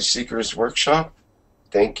Knowledge Seekers Workshop.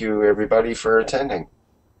 Thank you, everybody, for attending.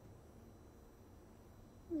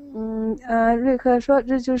 瑞克说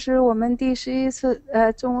这就是我们第11次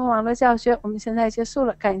中文网络教学，我们现在结束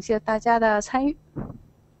了，感谢大家的参与。